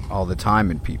you all the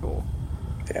time in people.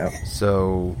 Yeah.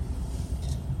 So,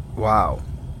 wow,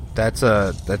 that's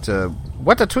a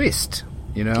what a twist,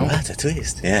 you know? What a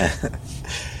twist! Yeah.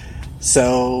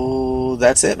 So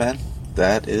that's it, man.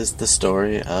 That is the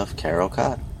story of Carol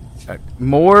Cott.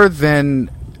 More than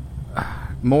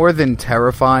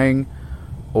terrifying,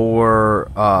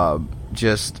 or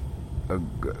just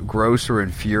gross or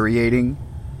infuriating.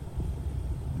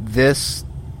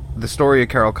 The story of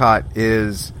Carol Cott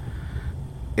it's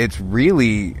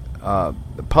really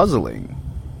puzzling.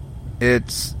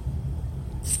 It's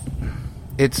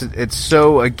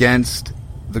so against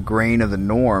the grain of the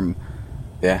norm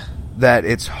Yeah. that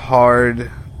it's hard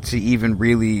to even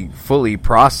really fully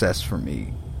process for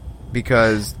me,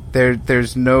 because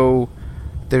there's no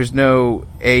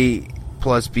A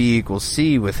plus B equals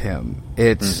C with him.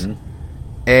 It's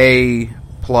A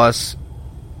plus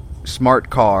smart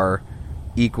car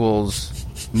equals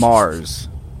Mars.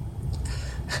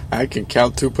 I can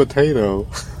count to potato.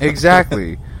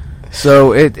 Exactly.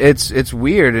 So it's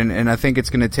weird, and I think it's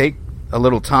going to take a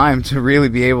little time to really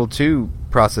be able to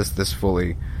process this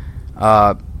fully.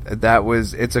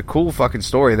 It's a cool fucking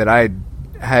story that I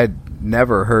had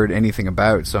never heard anything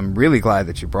about, so I'm really glad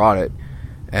that you brought it,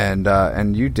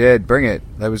 and you did bring it.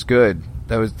 That was good.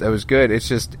 That was good.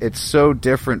 It's so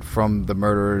different from the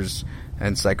murderers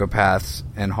and psychopaths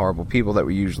and horrible people that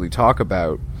we usually talk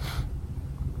about.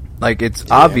 Like, it's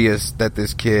obvious that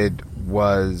this kid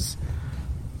was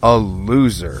a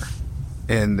loser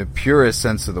in the purest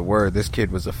sense of the word. This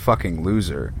kid was a fucking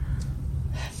loser.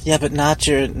 Yeah, but not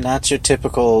your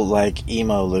typical like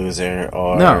emo loser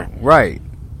or No, right.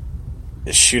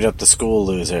 shoot up the school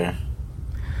loser.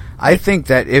 I think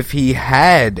that if he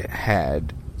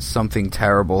had something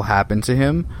terrible happen to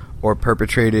him or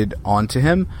perpetrated onto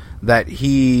him, that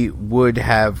he would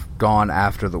have gone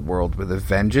after the world with a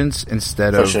vengeance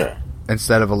instead For of sure.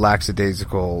 instead of a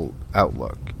lackadaisical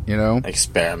outlook, you know?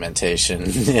 Experimentation.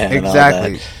 Yeah, and all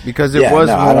Exactly. that. Because it Yeah, was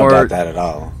no, more I don't doubt that at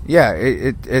all. Yeah,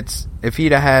 it's if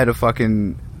he'd have had a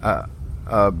fucking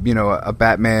a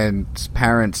Batman's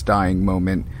parents dying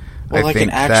moment, Well, I like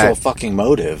think an actual that, fucking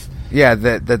motive. yeah,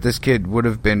 that this kid would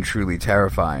have been truly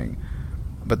terrifying.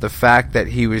 But the fact that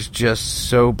he was just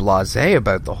so blasé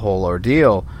about the whole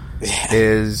ordeal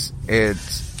it's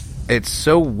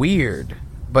so weird.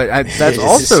 But that's It is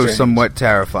also strange. somewhat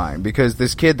terrifying, because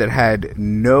this kid that had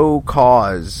no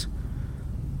cause,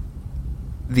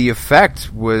 the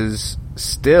effect was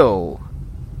still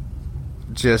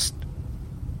just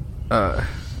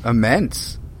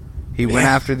immense. He went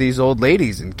after these old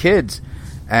ladies and kids,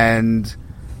 and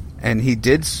he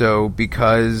did so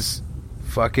because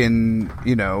fucking,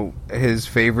 his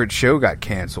favorite show got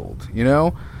canceled,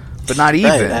 But not even.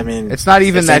 Right, I mean, it's not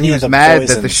even if that any of he's the mad that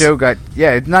the poisons- show got.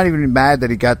 Yeah, it's not even mad that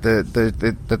he got that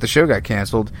the show got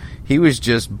canceled. He was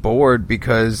just bored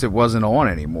because it wasn't on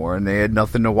anymore, and they had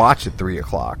nothing to watch at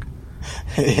 3:00.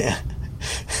 Yeah.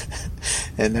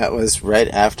 And that was right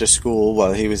after school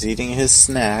while he was eating his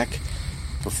snack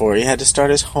before he had to start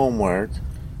his homework.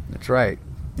 That's right.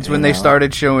 It's You when they know.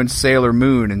 started showing Sailor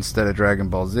Moon instead of Dragon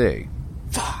Ball Z.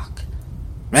 Fuck.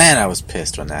 Man, I was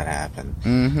pissed when that happened.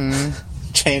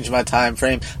 Mm-hmm. Changed my time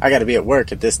frame. I got to be at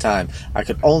work at this time. I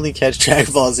could only catch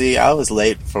Dragon Ball Z. I was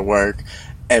late for work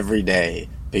every day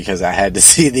because I had to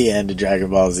see the end of Dragon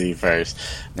Ball Z first.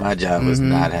 My job was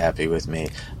not happy with me.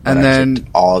 But And I then- kicked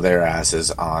all their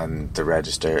asses on the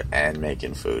register and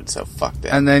making food, so fuck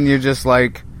them. And then you're just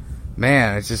like,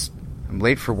 man, I'm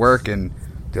late for work, and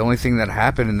the only thing that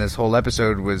happened in this whole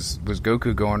episode was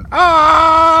Goku going,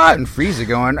 ah, and Frieza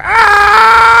going,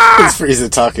 ah! It's Frieza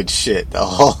talking shit the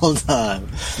whole time.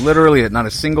 Literally, not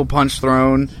a single punch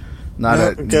thrown,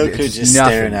 Goku it's just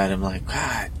nothing. staring at him like,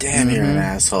 God damn, you're an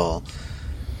asshole.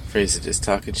 Frieza just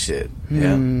talking shit.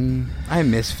 Yeah. I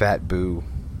miss Fat Boo.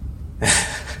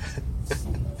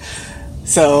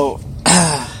 So,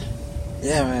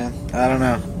 yeah, man. I don't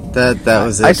know. That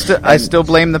was it. I still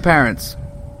blame the parents.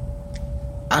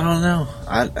 I don't know.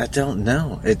 I don't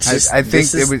know. It's just, I think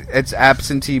this is- it's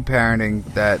absentee parenting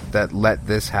that let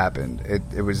this happen.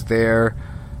 It was their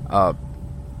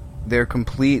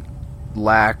complete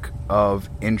lack of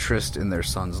interest in their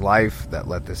son's life that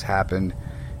let this happen.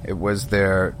 It was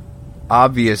their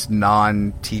obvious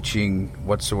non-teaching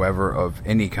whatsoever of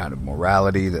any kind of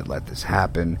morality that let this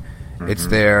happen. It's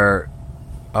their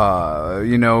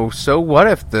so what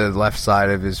if the left side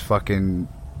of his fucking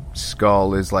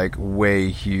skull is like way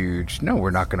huge? No,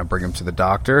 we're not going to bring him to the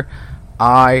doctor.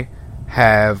 I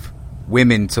have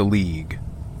women to league.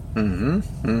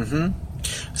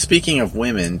 Speaking of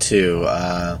women, too,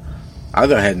 I'll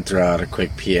go ahead and throw out a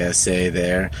quick PSA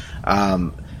there.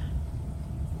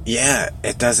 Yeah,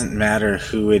 it doesn't matter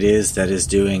who it is that is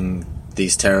doing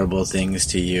these terrible things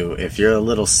to you. If you're a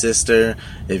little sister,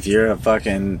 if you're a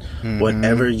fucking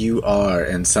whatever you are,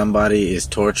 and somebody is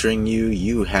torturing you,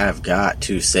 you have got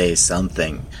to say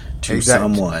something to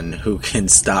Exactly. someone who can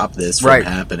stop this from Right.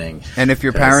 happening. And if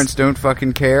your 'Cause- parents don't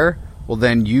fucking care, well,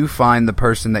 then you find the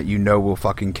person that you know will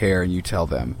fucking care, and you tell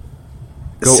them.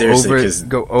 Seriously, 'cause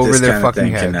go over this their kind of fucking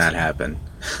thing heads. cannot happen.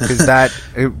 Because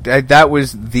that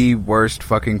was the worst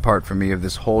fucking part for me of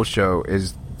this whole show.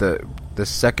 Is the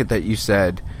second that you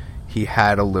said he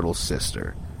had a little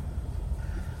sister.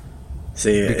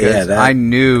 See, Because yeah, I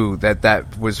knew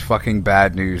that was fucking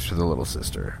bad news for the little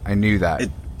sister. I knew that.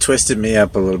 it twisted me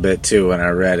up a little bit too when I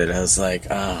read it. I was like,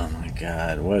 oh my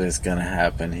god, what is gonna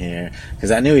happen here? Because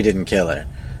I knew he didn't kill her.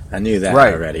 I knew that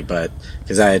Right. already, but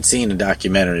because I had seen a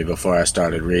documentary before I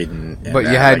started reading. and But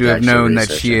you I, had like, to have actually known that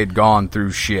researched she it. had gone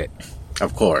through shit.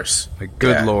 Of course. Like,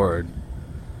 good Yeah. lord.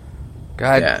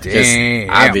 God Yeah, 'cause damn.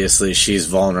 obviously she's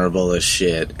vulnerable as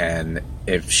shit, and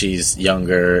if she's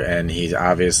younger and he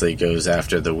obviously goes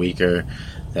after the weaker,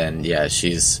 then yeah,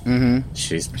 she's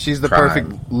She's the prime.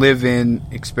 perfect live-in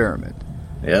experiment.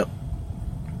 Yep.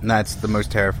 And that's the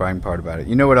most terrifying part about it.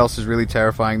 You know what else is really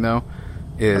terrifying, though?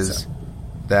 Is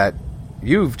that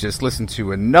you've just listened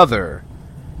to another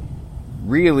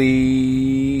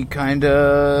really kind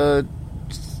of...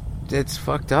 It's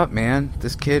fucked up, man.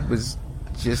 This kid was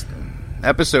just...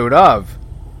 Episode of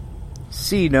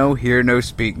See No, Hear No,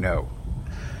 Speak No.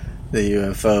 The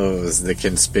UFOs, the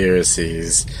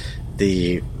conspiracies,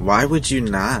 why would you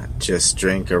not just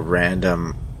drink a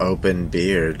random open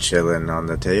beer chilling on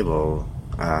the table,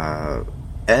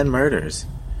 and murders?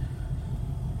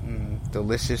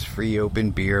 Delicious free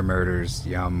open beer murders.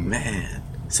 Yum. Man,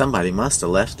 somebody must have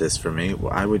left this for me.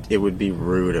 It would be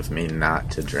rude of me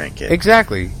not to drink it.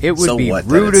 Exactly. It would So be what,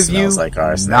 that rude it of you smells like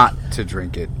arsenic? not to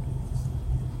drink it.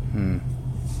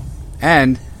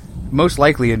 And most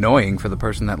likely annoying for the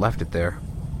person that left it there.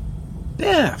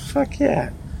 Yeah, fuck yeah.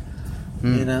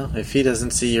 You know, if he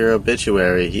doesn't see your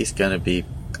obituary, he's gonna be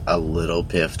a little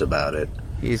piffed about it.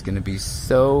 He's going to be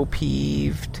so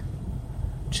peeved.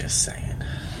 Just saying.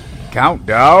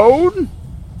 Countdown.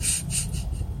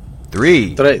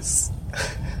 3, Tres.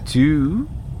 2,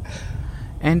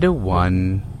 and a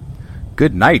 1.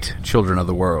 Good night, children of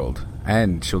the world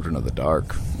and children of the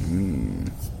dark.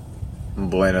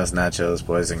 Buenos nachos,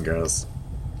 boys and girls.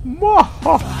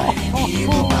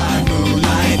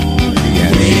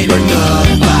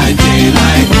 by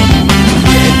daylight.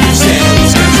 Get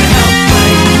yourselves got to help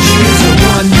fight. She's the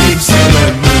one named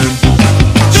Sailor Moon.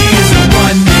 She's the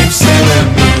one named Sailor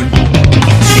Moon.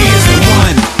 She's the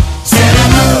one Sailor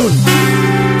Moon.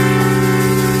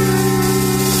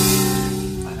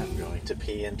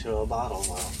 into a bottle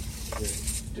while you're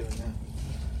doing that.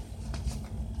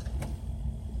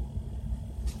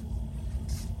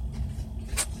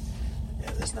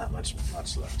 Yeah, there's not much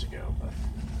left to go, but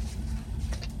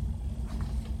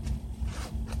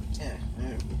yeah,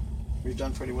 we've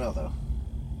done pretty well though.